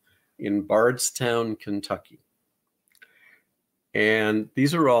Gethsemane, in Bardstown, Kentucky. And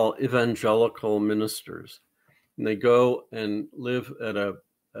these are all evangelical ministers. And they go and live at a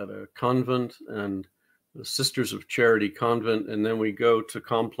convent, and the Sisters of Charity convent. And then we go to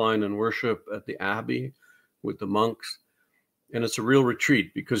Compline and worship at the Abbey with the monks. And it's a real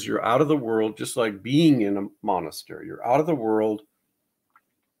retreat because you're out of the world, just like being in a monastery. You're out of the world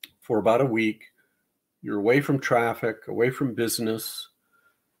for about a week. You're away from traffic, away from business.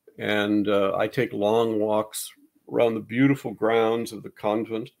 And I take long walks around the beautiful grounds of the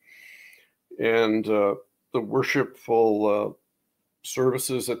convent and the worshipful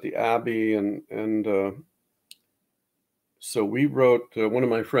services at the Abbey. And so we wrote, one of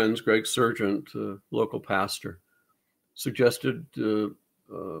my friends, Greg Sargent, local pastor, suggested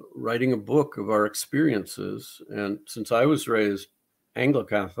writing a book of our experiences. And since I was raised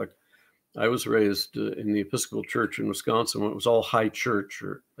Anglo-Catholic, I was raised in the Episcopal Church in Wisconsin when it was all high church,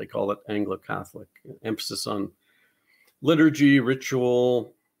 or they call it Anglo-Catholic, emphasis on liturgy,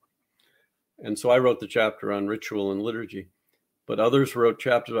 ritual. And so I wrote the chapter on ritual and liturgy, but others wrote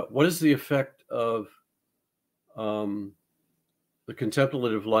chapters about what is the effect of the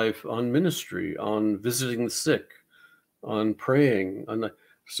contemplative life on ministry, on visiting the sick, on praying.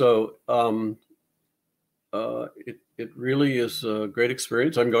 So it really is a great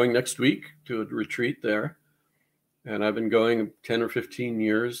experience. I'm going next week to a retreat there, and I've been going 10 or 15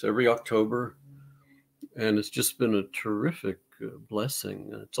 years every October, and it's just been a terrific blessing.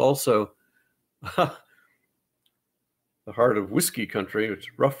 It's also the heart of whiskey country. It's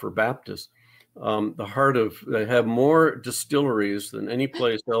rough for Baptists. They have more distilleries than any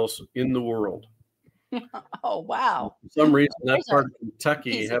place else in the world. Oh, wow. For some reason, that There's part a of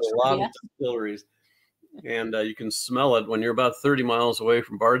Kentucky piece had of a lot trivia. of distilleries. And you can smell it when you're about 30 miles away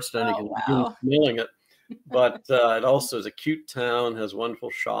from Bardstown. You Oh, can begin wow. smelling it. But it also is a cute town, has wonderful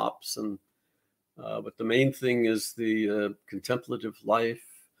shops. But the main thing is the contemplative life.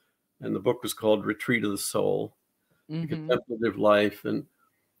 And the book was called Retreat of the Soul, the contemplative life. And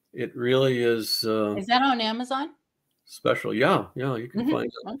it really is Is that on Amazon? special. Yeah, you can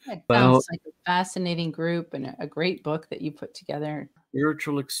find it. Okay. Well, Sounds like a fascinating group and a great book that you put together.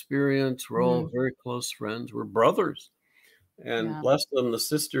 spiritual experience. We're all very close friends. We're brothers. And Yeah. bless them, the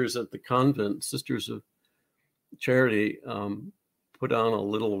sisters at the convent, Sisters of Charity, put on a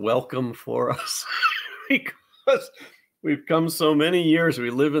little welcome for us because we've come so many years. We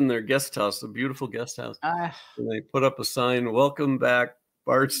live in their guest house, a beautiful guest house. And they put up a sign, "Welcome back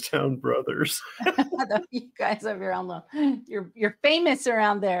Bardstown Brothers. You guys are around you're famous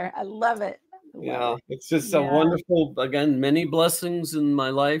around there. I love it. Yeah, it's just a Yeah. wonderful, again, many blessings in my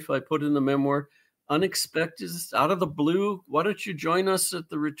life. I put in the memoir, unexpected, out of the blue. Why don't you join us at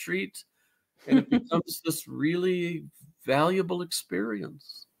the retreat? And it becomes this really valuable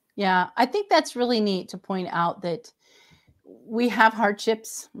experience. Yeah, I think that's really neat to point out that we have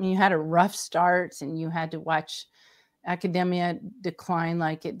hardships. I mean, you had a rough start and you had to watch academia decline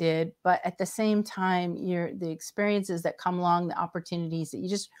like it did, but at the same time, the experiences that come along, the opportunities that you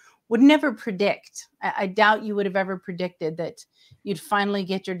just would never predict. I doubt you would have ever predicted that you'd finally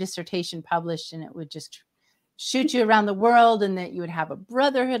get your dissertation published and it would just shoot you around the world, and that you would have a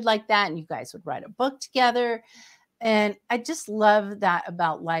brotherhood like that and you guys would write a book together. And I just love that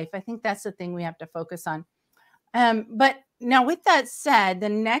about life. I think that's the thing we have to focus on. But now, with that said, the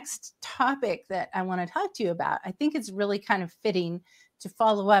next topic that I want to talk to you about, I think it's really kind of fitting to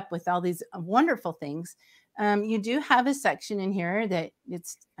follow up with all these wonderful things. You do have a section in here that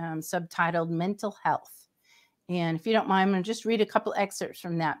it's subtitled Mental Health. And if you don't mind, I'm going to just read a couple excerpts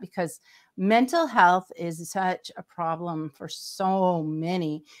from that, because mental health is such a problem for so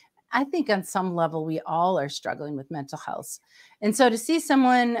many. I think on some level, we all are struggling with mental health. And so to see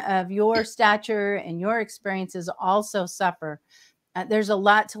someone of your stature and your experiences also suffer, there's a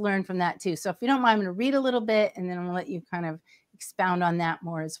lot to learn from that too. So if you don't mind, I'm going to read a little bit and then I'm going to let you kind of expound on that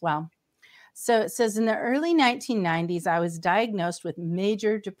more as well. So it says, in the early 1990s, I was diagnosed with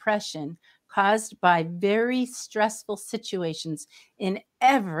major depression caused by very stressful situations in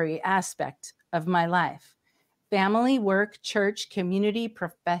every aspect of my life. Family, work, church, community,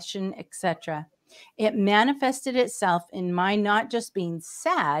 profession, etc. It manifested itself in my not just being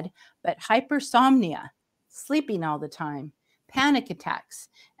sad, but hypersomnia, sleeping all the time, panic attacks,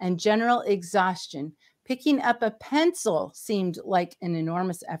 and general exhaustion. Picking up a pencil seemed like an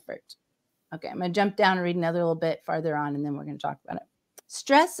enormous effort. Okay, I'm going to jump down and read another little bit farther on, and then we're going to talk about it.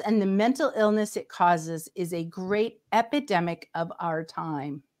 Stress and the mental illness it causes is a great epidemic of our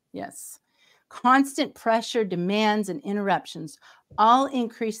time. Yes. Constant pressure, demands, and interruptions all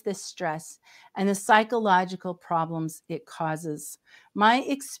increase this stress and the psychological problems it causes. My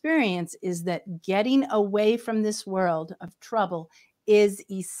experience is that getting away from this world of trouble is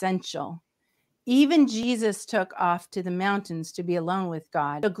essential. Even Jesus took off to the mountains to be alone with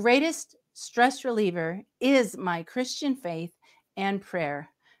God. The greatest stress reliever is my Christian faith and prayer.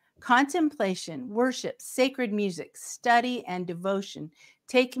 Contemplation, worship, sacred music, study, and devotion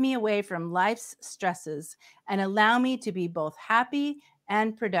take me away from life's stresses and allow me to be both happy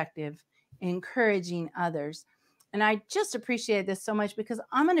and productive, encouraging others. And I just appreciate this so much, because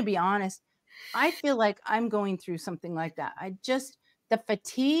I'm going to be honest, I feel like I'm going through something like that. The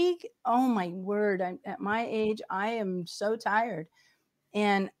fatigue, oh my word, at my age, I am so tired.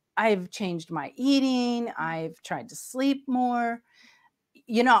 And I've changed my eating. I've tried to sleep more.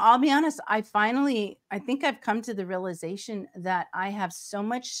 I'll be honest, I think I've come to the realization that I have so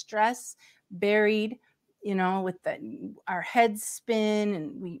much stress buried, with our heads spin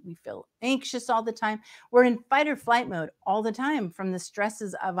and we feel anxious all the time. We're in fight or flight mode all the time from the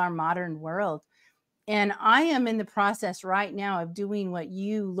stresses of our modern world. And I am in the process right now of doing what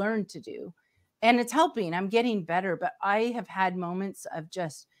you learned to do. And it's helping. I'm getting better, but I have had moments of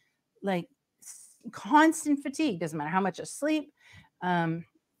just like constant fatigue. Doesn't matter how much I sleep. I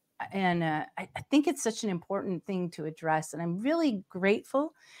think it's such an important thing to address. And I'm really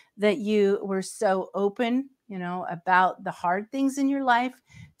grateful that you were so open, about the hard things in your life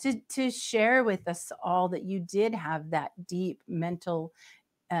to share with us all that you did have that deep mental,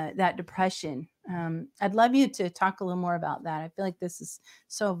 that depression. I'd love you to talk a little more about that. I feel like this is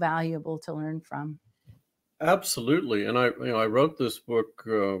so valuable to learn from. Absolutely. And I wrote this book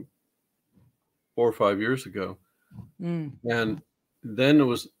 4 or 5 years ago. And then it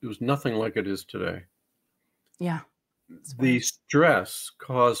was nothing like it is today. Yeah. The stress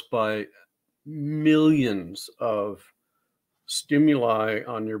caused by millions of stimuli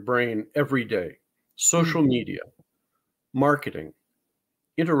on your brain every day, social media, marketing,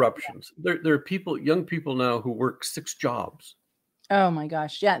 interruptions. There are young people now who work 6 jobs. Oh my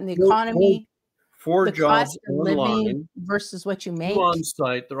gosh. Yeah. And the economy, 4 the jobs cost of online living versus what you make. 2 on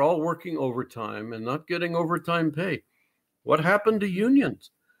site. They're all working overtime and not getting overtime pay. What happened to unions?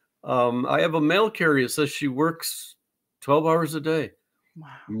 I have a mail carrier that says she works 12 hours a day. Wow.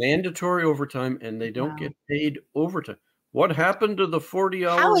 Mandatory overtime, and they don't get paid overtime. What happened to the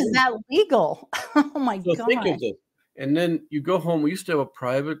 40-hour? How is that legal? Oh my God. Think of this. And then you go home. We used to have a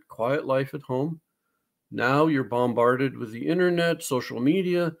private, quiet life at home. Now you're bombarded with the internet, social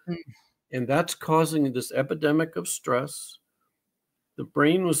media, and that's causing this epidemic of stress. The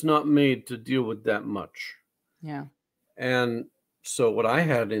brain was not made to deal with that much. Yeah. And so what I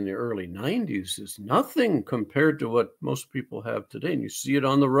had in the early 90s is nothing compared to what most people have today. And you see it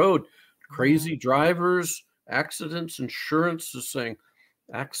on the road, crazy drivers, accidents. Insurance is saying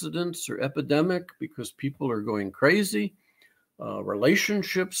accidents are epidemic because people are going crazy.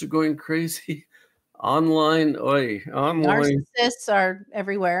 Relationships are going crazy. Online. Narcissists are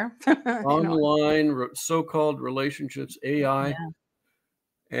everywhere. Online so-called relationships, AI. Yeah.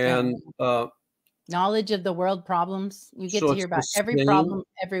 And knowledge of the world problems. You get so to hear about every problem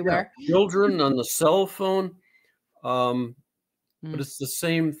everywhere. Yeah, children on the cell phone. But it's the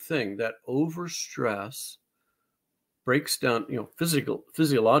same thing. That overstress breaks down,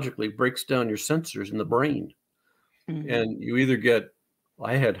 physiologically breaks down your sensors in the brain. And you either get,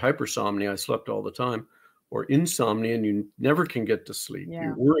 I had hypersomnia, I slept all the time, or insomnia, and you never can get to sleep. Yeah.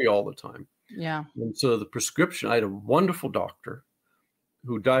 You worry all the time. Yeah. And so the prescription, I had a wonderful doctor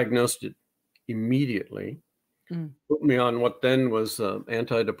who diagnosed it immediately, put me on what then was an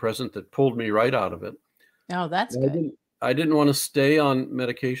antidepressant that pulled me right out of it. Oh, that's good. I didn't want to stay on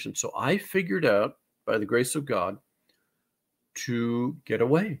medication. So I figured out, by the grace of God, to get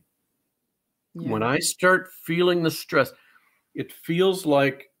away. Yeah. When I start feeling the stress, it feels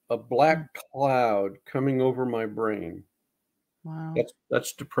like a black cloud coming over my brain. Wow.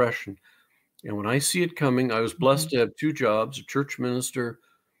 That's depression. And when I see it coming, I was blessed to have 2 jobs, a church minister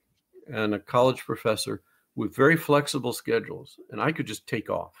and a college professor with very flexible schedules. And I could just take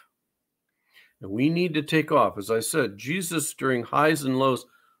off. And we need to take off. As I said, Jesus, during highs and lows,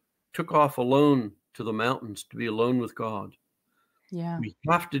 took off alone to the mountains to be alone with God. Yeah. We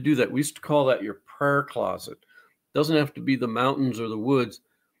have to do that. We used to call that your prayer closet. It doesn't have to be the mountains or the woods,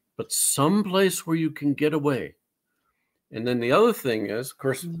 but someplace where you can get away. And then the other thing is, of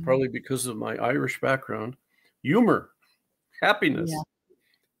course, probably because of my Irish background, humor, happiness. Yeah.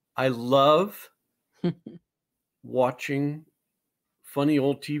 I love watching funny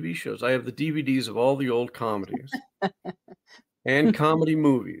old TV shows. I have the DVDs of all the old comedies and comedy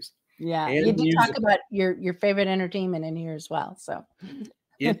movies. Yeah, you do talk about your favorite entertainment in here as well. So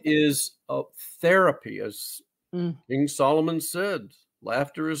it is a therapy, as King Solomon said.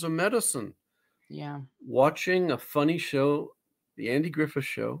 Laughter is a medicine. Yeah, watching a funny show, the Andy Griffith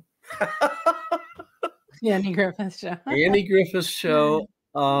Show. The Andy Griffith Show. Andy Griffith Show.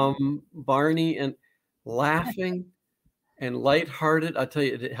 Barney, and laughing and lighthearted. I tell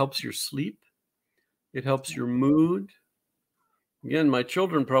you, it helps your sleep. It helps your mood. Again, my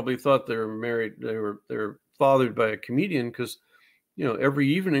children probably thought they were married. They're fathered by a comedian because, every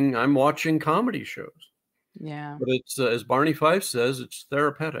evening I'm watching comedy shows. Yeah. But it's as Barney Fife says, it's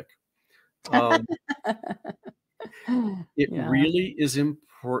therapeutic. It really is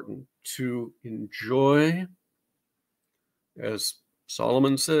important to enjoy, as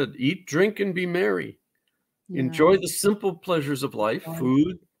Solomon said, eat, drink, and be merry. Yeah. Enjoy the simple pleasures of life,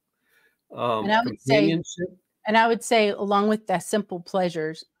 food, companionship. And I would say, along with the simple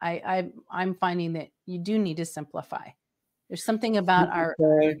pleasures, I'm finding that you do need to simplify. There's something about our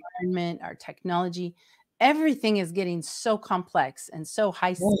environment, our technology. Everything is getting so complex and so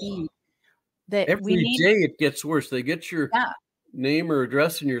high speed that every day it gets worse. They get your name or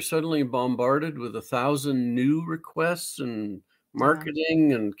address, and you're suddenly bombarded with 1,000 new requests and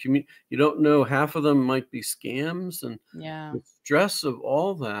marketing and you don't know, half of them might be scams, and the stress of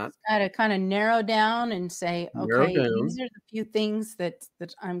all that. Got to kind of narrow down and say, okay, these are the few things that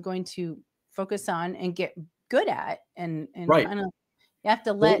I'm going to focus on and get good at, and kind of you have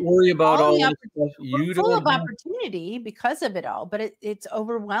to don't worry about all the stuff you full of opportunity because of it all, but it's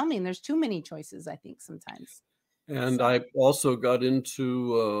overwhelming. There's too many choices, I think, sometimes. And I also got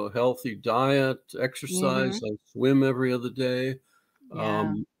into a healthy diet, exercise. I swim every other day,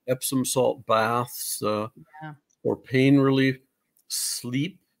 Epsom salt baths for pain relief,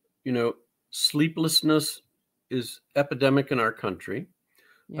 sleep. Sleeplessness is epidemic in our country.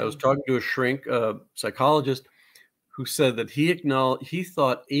 I was talking to a shrink psychologist who said that he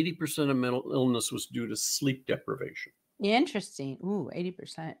thought 80% of mental illness was due to sleep deprivation. Interesting. Ooh,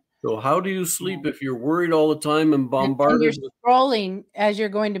 80%. So how do you sleep if you're worried all the time and bombarded and you're scrolling as you're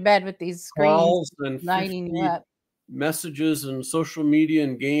going to bed with these screens and lighting you up, messages and social media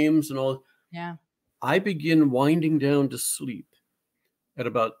and games and all? Yeah. I begin winding down to sleep at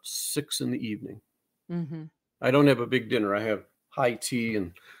about 6 in the evening. I don't have a big dinner. I have high tea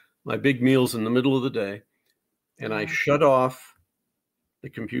and my big meals in the middle of the day. And I shut off the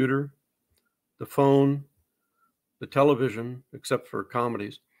computer, the phone, the television, except for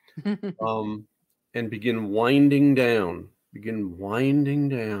comedies. And begin winding down.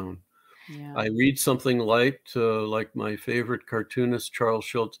 Yeah. I read something light, like my favorite cartoonist, Charles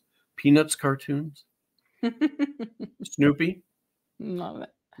Schulz, Peanuts cartoons, Snoopy, Love it.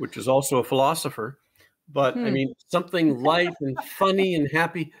 which is also a philosopher. But I Hmm. mean, something light and funny and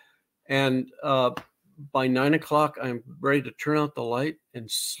happy. And by 9 o'clock, I'm ready to turn out the light and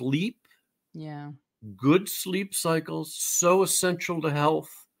sleep. Yeah. Good sleep cycles, so essential to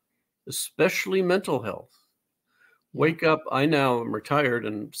health, especially mental health. Yeah. Wake up. I now am retired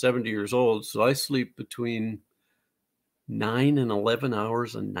and 70 years old, so I sleep between 9 and 11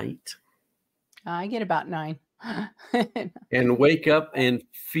 hours a night. I get about 9. And wake up and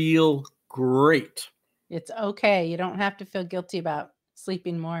feel great. It's okay. You don't have to feel guilty about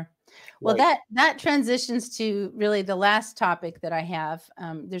sleeping more. Well, Right. that transitions to really the last topic that I have.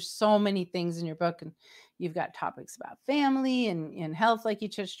 There's so many things in your book, and you've got topics about family and health, like you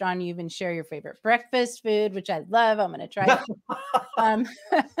touched on. You even share your favorite breakfast food, which I love. I'm going to try it. Um,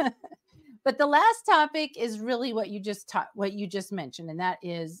 but the last topic is really what you just mentioned, and that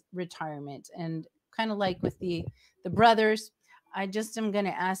is retirement. And kind of like with the brothers, I just am going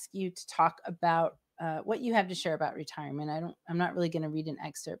to ask you to talk about what you have to share about retirement. I'm not really going to read an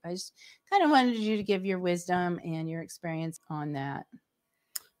excerpt. I just kind of wanted you to give your wisdom and your experience on that.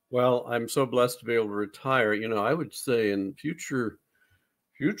 Well, I'm so blessed to be able to retire. You know, I would say in future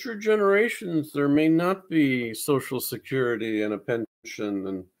generations, there may not be Social Security and a pension,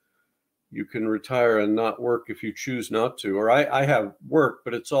 and you can retire and not work if you choose not to. Or I have work,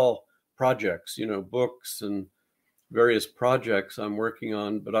 but it's all projects, you know, books and various projects I'm working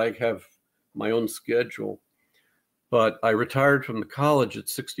on, but I have my own schedule. But I retired from the college at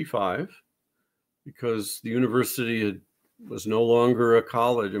 65 because the university was no longer a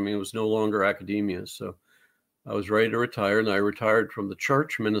college. I mean, it was no longer academia. So I was ready to retire, and I retired from the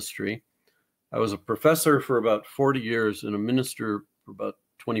church ministry. I was a professor for about 40 years and a minister for about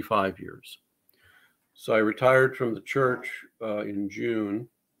 25 years. So I retired from the church in June,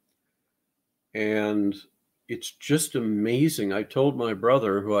 and it's just amazing. I told my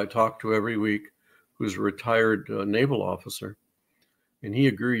brother, who I talk to every week, who's a retired naval officer, and he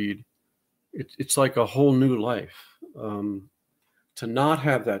agreed. It's like a whole new life. To not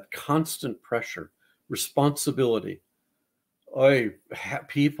have that constant pressure, responsibility,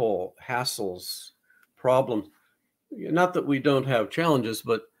 people, hassles, problems. Not that we don't have challenges,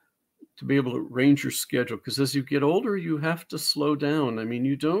 but to be able to arrange your schedule. Because as you get older, you have to slow down. I mean,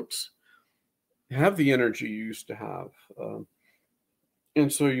 you don't have the energy you used to have.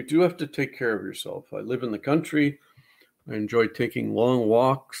 And so you do have to take care of yourself. I live in the country. I enjoy taking long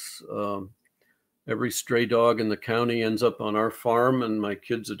walks. Every stray dog in the county ends up on our farm, and my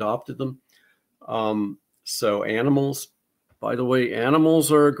kids adopted them. So animals, by the way,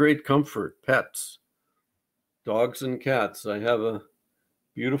 animals are a great comfort. Pets, dogs and cats. I have a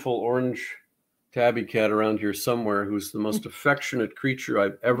beautiful orange tabby cat around here somewhere who's the most affectionate creature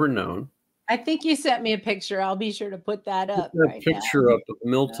I've ever known. I think you sent me a picture. I'll be sure to put that up. Put that picture up of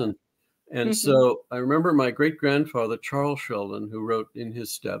Milton. And so I remember my great-grandfather, Charles Sheldon, who wrote In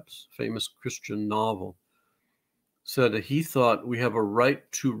His Steps, famous Christian novel, said that he thought we have a right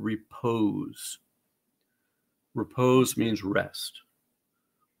to repose. Repose means rest.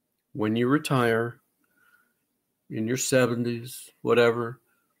 When you retire, in your 70s, whatever,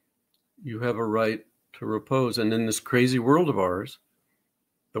 you have a right to repose. And in this crazy world of ours,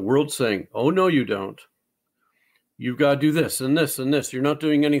 the world's saying, oh, no, you don't. You've got to do this and this and this. You're not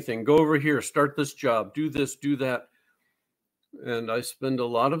doing anything. Go over here, start this job, do this, do that. And I spend a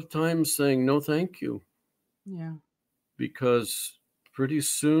lot of time saying, no, thank you. Yeah. Because pretty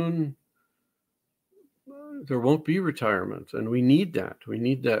soon there won't be retirement. And we need that. We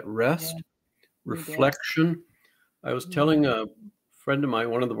need that rest, reflection. I was telling a friend of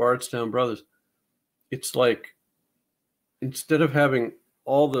mine, one of the Bardstown brothers, it's like instead of having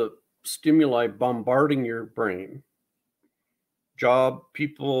all the stimuli bombarding your brain, job,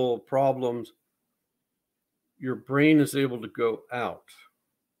 people, problems, your brain is able to go out.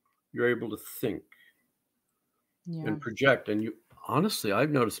 You're able to think and project. And you honestly,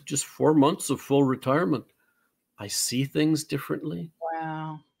 I've noticed just 4 months of full retirement, I see things differently.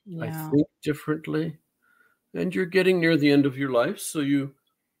 Wow. Yeah. I think differently. And you're getting near the end of your life, so you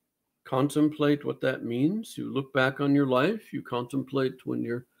contemplate what that means. You look back on your life. You contemplate when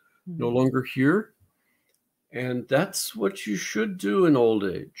you're no longer here. And that's what you should do in old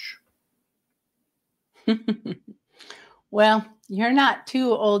age. Well, you're not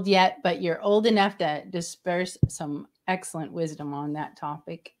too old yet, but you're old enough to disperse some excellent wisdom on that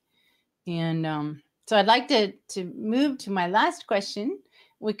topic. And so I'd like to move to my last question.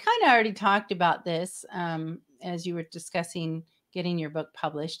 We kind of already talked about this as you were discussing getting your book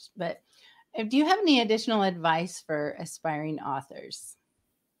published, but Do you have any additional advice for aspiring authors?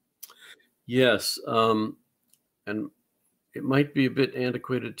 Yes. And it might be a bit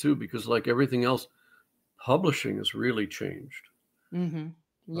antiquated too, because like everything else, publishing has really changed. Mm-hmm. Um,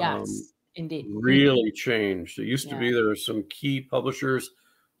 Yes, indeed. really changed. It used to Yeah. be there are some key publishers.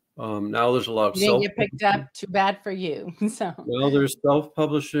 Now there's a lot of You didn't get picked self-publishing. up. Too bad for you. So, Well, there's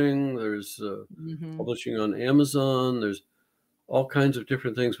self-publishing. There's hmm publishing on Amazon. There's all kinds of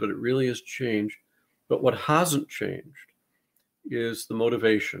different things, but it really has changed. But what hasn't changed is the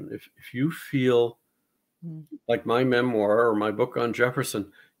motivation. If you feel like my memoir or my book on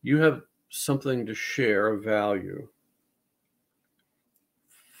Jefferson, you have something to share of value.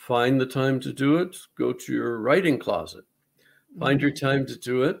 Find the time to do it. Go to your writing closet. Find your time to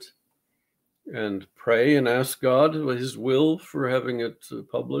do it and pray and ask God his will for having it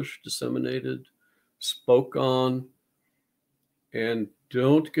published, disseminated, spoke on, and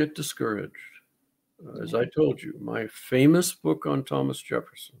don't get discouraged. As I told you, my famous book on Thomas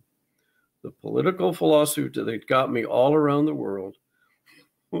Jefferson, the political philosophy that got me all around the world,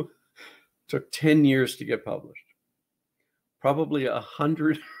 took 10 years to get published. Probably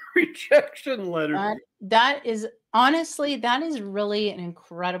 100 rejection letters. that is honestly, that is really an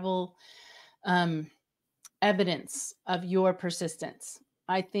incredible evidence of your persistence.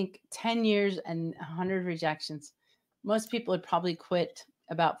 I think 10 years and 100 rejections, most people would probably quit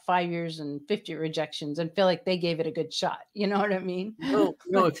about 5 years and 50 rejections and feel like they gave it a good shot. You know what I mean? No,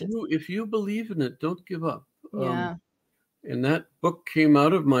 if you believe in it, don't give up. Yeah. And that book came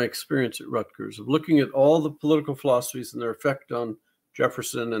out of my experience at Rutgers of looking at all the political philosophies and their effect on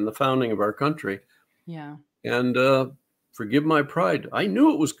Jefferson and the founding of our country. Yeah. And forgive my pride, I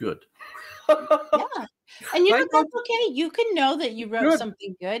knew it was good. Yeah. And you I know, know that's okay. You can know that you wrote good.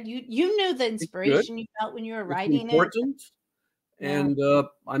 something good. You knew the It's good. inspiration you felt when you were It's writing it. important. Yeah. And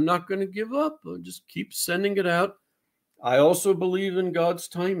I'm not going to give up. I'll just keep sending it out. I also believe in God's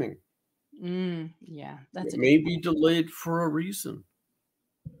timing. Yeah, that's It a may good be point. delayed for a reason.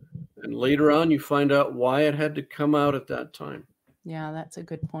 And later on, you find out why it had to come out at that time. Yeah, that's a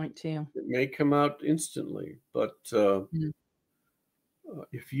good point too. It may come out instantly, but Mm.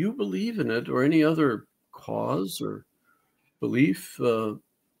 if you believe in it or any other cause or belief,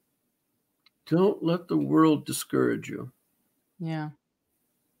 don't let the world discourage you. Yeah.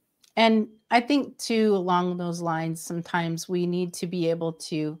 And I think too, along those lines, sometimes we need to be able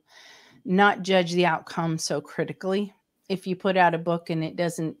to not judge the outcome so critically. If you put out a book and it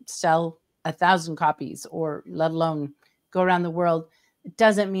doesn't sell 1,000 copies or let alone go around the world, it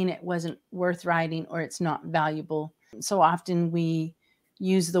doesn't mean it wasn't worth writing or it's not valuable. So often we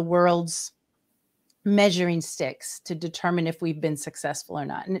use the world's measuring sticks to determine if we've been successful or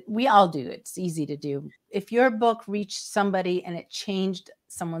not. And we all do. It's easy to do. If your book reached somebody and it changed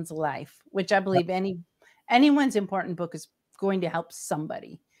someone's life, which I believe anyone's important book is going to help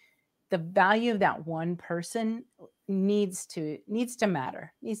somebody, the value of that one person needs to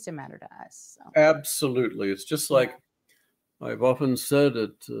matter to us. So. Absolutely. It's just like I've often said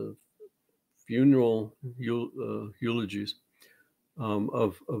at funeral eulogies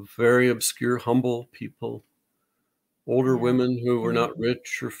of very obscure, humble people, older women who were not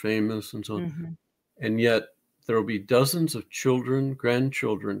rich or famous and so on. And yet there will be dozens of children,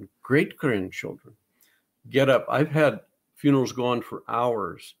 grandchildren, great-grandchildren get up. I've had funerals go on for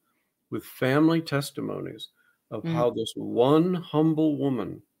hours with family testimonies of how this one humble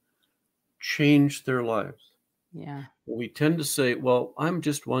woman changed their lives. Yeah. We tend to say, well, I'm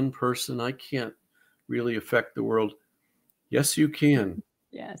just one person. I can't really affect the world. Yes, you can.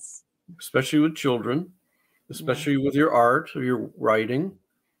 Yes. Especially with children, especially with your art or your writing.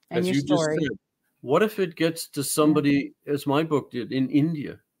 And as your you story. just said, what if it gets to somebody, as my book did, in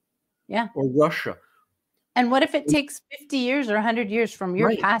India or Russia? And what if it takes 50 years or 100 years from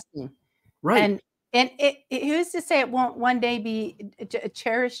your passing? Right. And who's to say it won't one day be a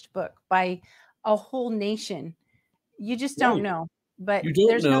cherished book by a whole nation? You just don't know. But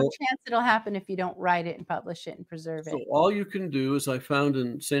there's no chance it'll happen if you don't write it and publish it and preserve it. So all you can do, as I found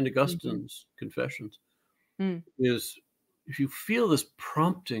in St. Augustine's Confessions, is if you feel this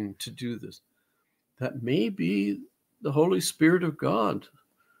prompting to do this, that may be the Holy Spirit of God.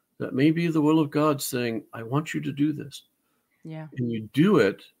 That may be the will of God saying, I want you to do this. Yeah. And you do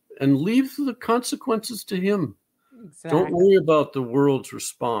it and leave the consequences to him. Exactly. Don't worry about the world's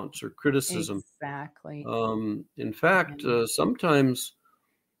response or criticism. Exactly. In fact, sometimes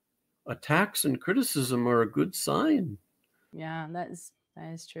attacks and criticism are a good sign. Yeah, that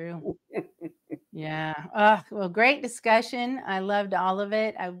is true. Yeah. Well, great discussion. I loved all of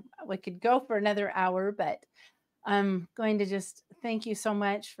it. We could go for another hour, but I'm going to just thank you so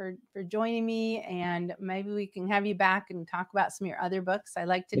much for joining me, and maybe we can have you back and talk about some of your other books. I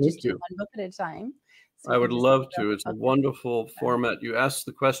like to Thank just do you. one book at a time. So I we would can just love go to. It's a book. wonderful format. You ask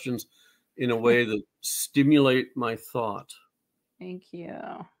the questions in a way that stimulate my thought. Thank you.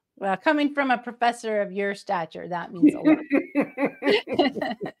 Well, coming from a professor of your stature, that means a lot.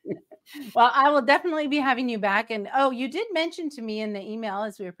 Well, I will definitely be having you back. And oh, you did mention to me in the email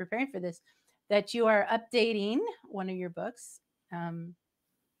as we were preparing for this that you are updating one of your books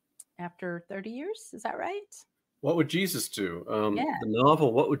after 30 years. Is that right? What Would Jesus Do? Yeah. The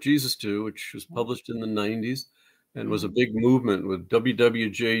novel What Would Jesus Do, which was published in the 90s and was a big movement with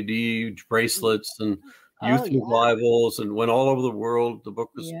WWJD bracelets and youth revivals, and went all over the world. The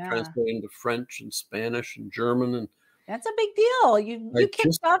book was translated into French and Spanish and German. And that's a big deal. You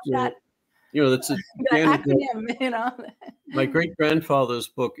kicked off that. That's a acronym, My great-grandfather's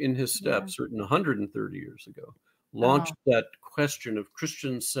book, In His Steps, written 130 years ago, launched that question of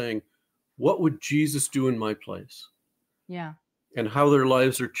Christians saying, what would Jesus do in my place? Yeah. And how their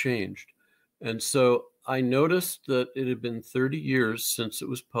lives are changed. And so I noticed that it had been 30 years since it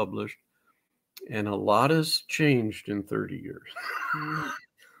was published, and a lot has changed in 30 years.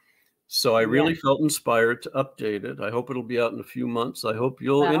 So I really felt inspired to update it. I hope it'll be out in a few months. I hope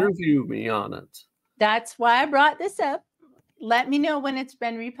you'll interview me on it. That's why I brought this up. Let me know when it's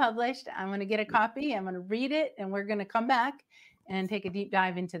been republished. I'm going to get a copy. I'm going to read it, and we're going to come back and take a deep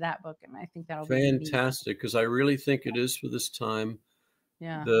dive into that book. And I think that'll be fantastic, because I really think it is for this time.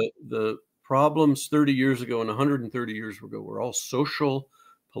 Yeah. The problems 30 years ago and 130 years ago were all social,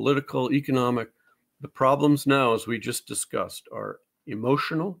 political, economic. The problems now, as we just discussed, are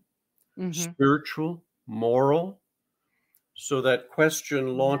emotional, spiritual, moral. So that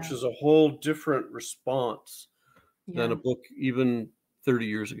question launches a whole different response than a book even 30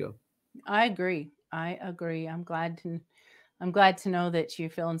 years ago. I agree. I'm glad to know that you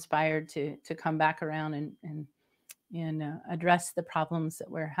feel inspired to come back around and address the problems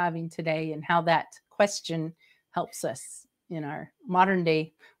that we're having today, and how that question helps us in our modern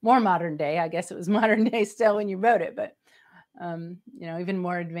day. I guess it was modern day still when you wrote it, but even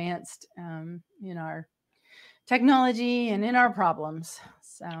more advanced in our technology and in our problems.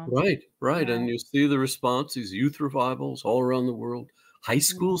 So right. And you see the response, these youth revivals all around the world, high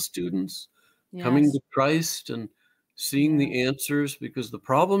school students coming to Christ and seeing the answers, because the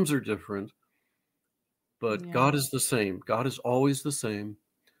problems are different, but God is the same. God is always the same.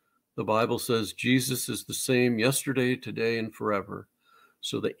 The Bible says Jesus is the same yesterday, today, and forever.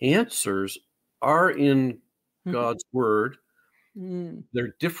 So the answers are in God's word.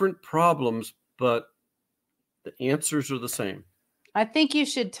 They're different problems, but the answers are the same. I think you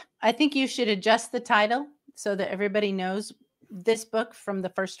should adjust the title so that everybody knows this book from the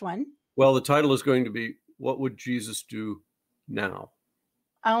first one. Well, the title is going to be, What Would Jesus Do Now?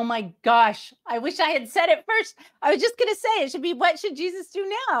 Oh my gosh. I wish I had said it first. I was just going to say it should be, What Should Jesus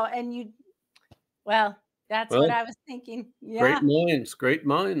Do Now? And that's what I was thinking. Yeah. Great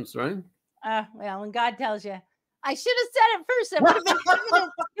minds, right? Well, when God tells you, I should have said it first. It would have been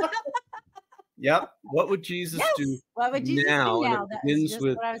evident. Yep. What would Jesus do What would Jesus now? do now? And it begins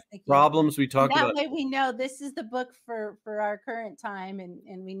with what I was thinking. Problems we talk about. That way we know this is the book for our current time,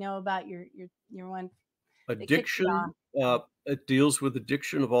 and we know about your one. Addiction. It deals with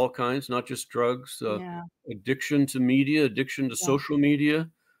addiction of all kinds, not just drugs. Addiction to media, addiction to social media,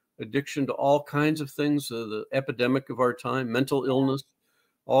 addiction to all kinds of things. The epidemic of our time, mental illness,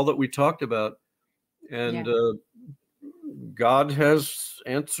 all that we talked about. And God has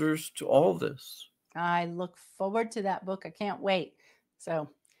answers to all this. I look forward to that book. I can't wait. So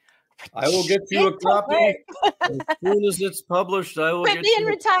I will get you a copy as soon as it's published. I will quit being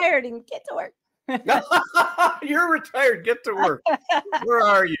retired and get to work. You're retired. Get to work. Where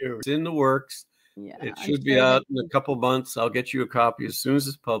are you? It's in the works. Yeah, it should be out in a couple months. I'll get you a copy as soon as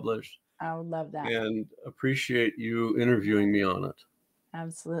it's published. I would love that. And appreciate you interviewing me on it.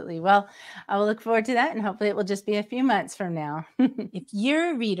 Absolutely. Well, I will look forward to that, and hopefully it will just be a few months from now. If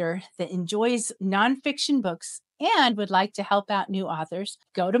you're a reader that enjoys nonfiction books and would like to help out new authors,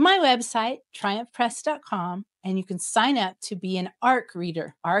 go to my website, triumphpress.com, and you can sign up to be an ARC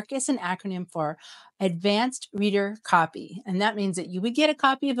reader. ARC is an acronym for Advanced Reader Copy. And that means that you would get a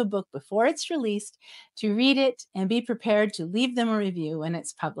copy of a book before it's released to read it and be prepared to leave them a review when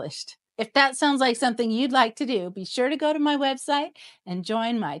it's published. If that sounds like something you'd like to do, be sure to go to my website and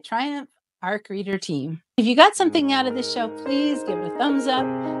join my Triumph ARC Reader team. If you got something out of this show, please give it a thumbs up,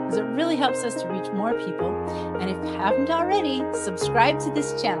 because it really helps us to reach more people. And if you haven't already, subscribe to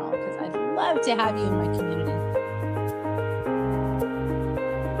this channel, because I'd love to have you in my community.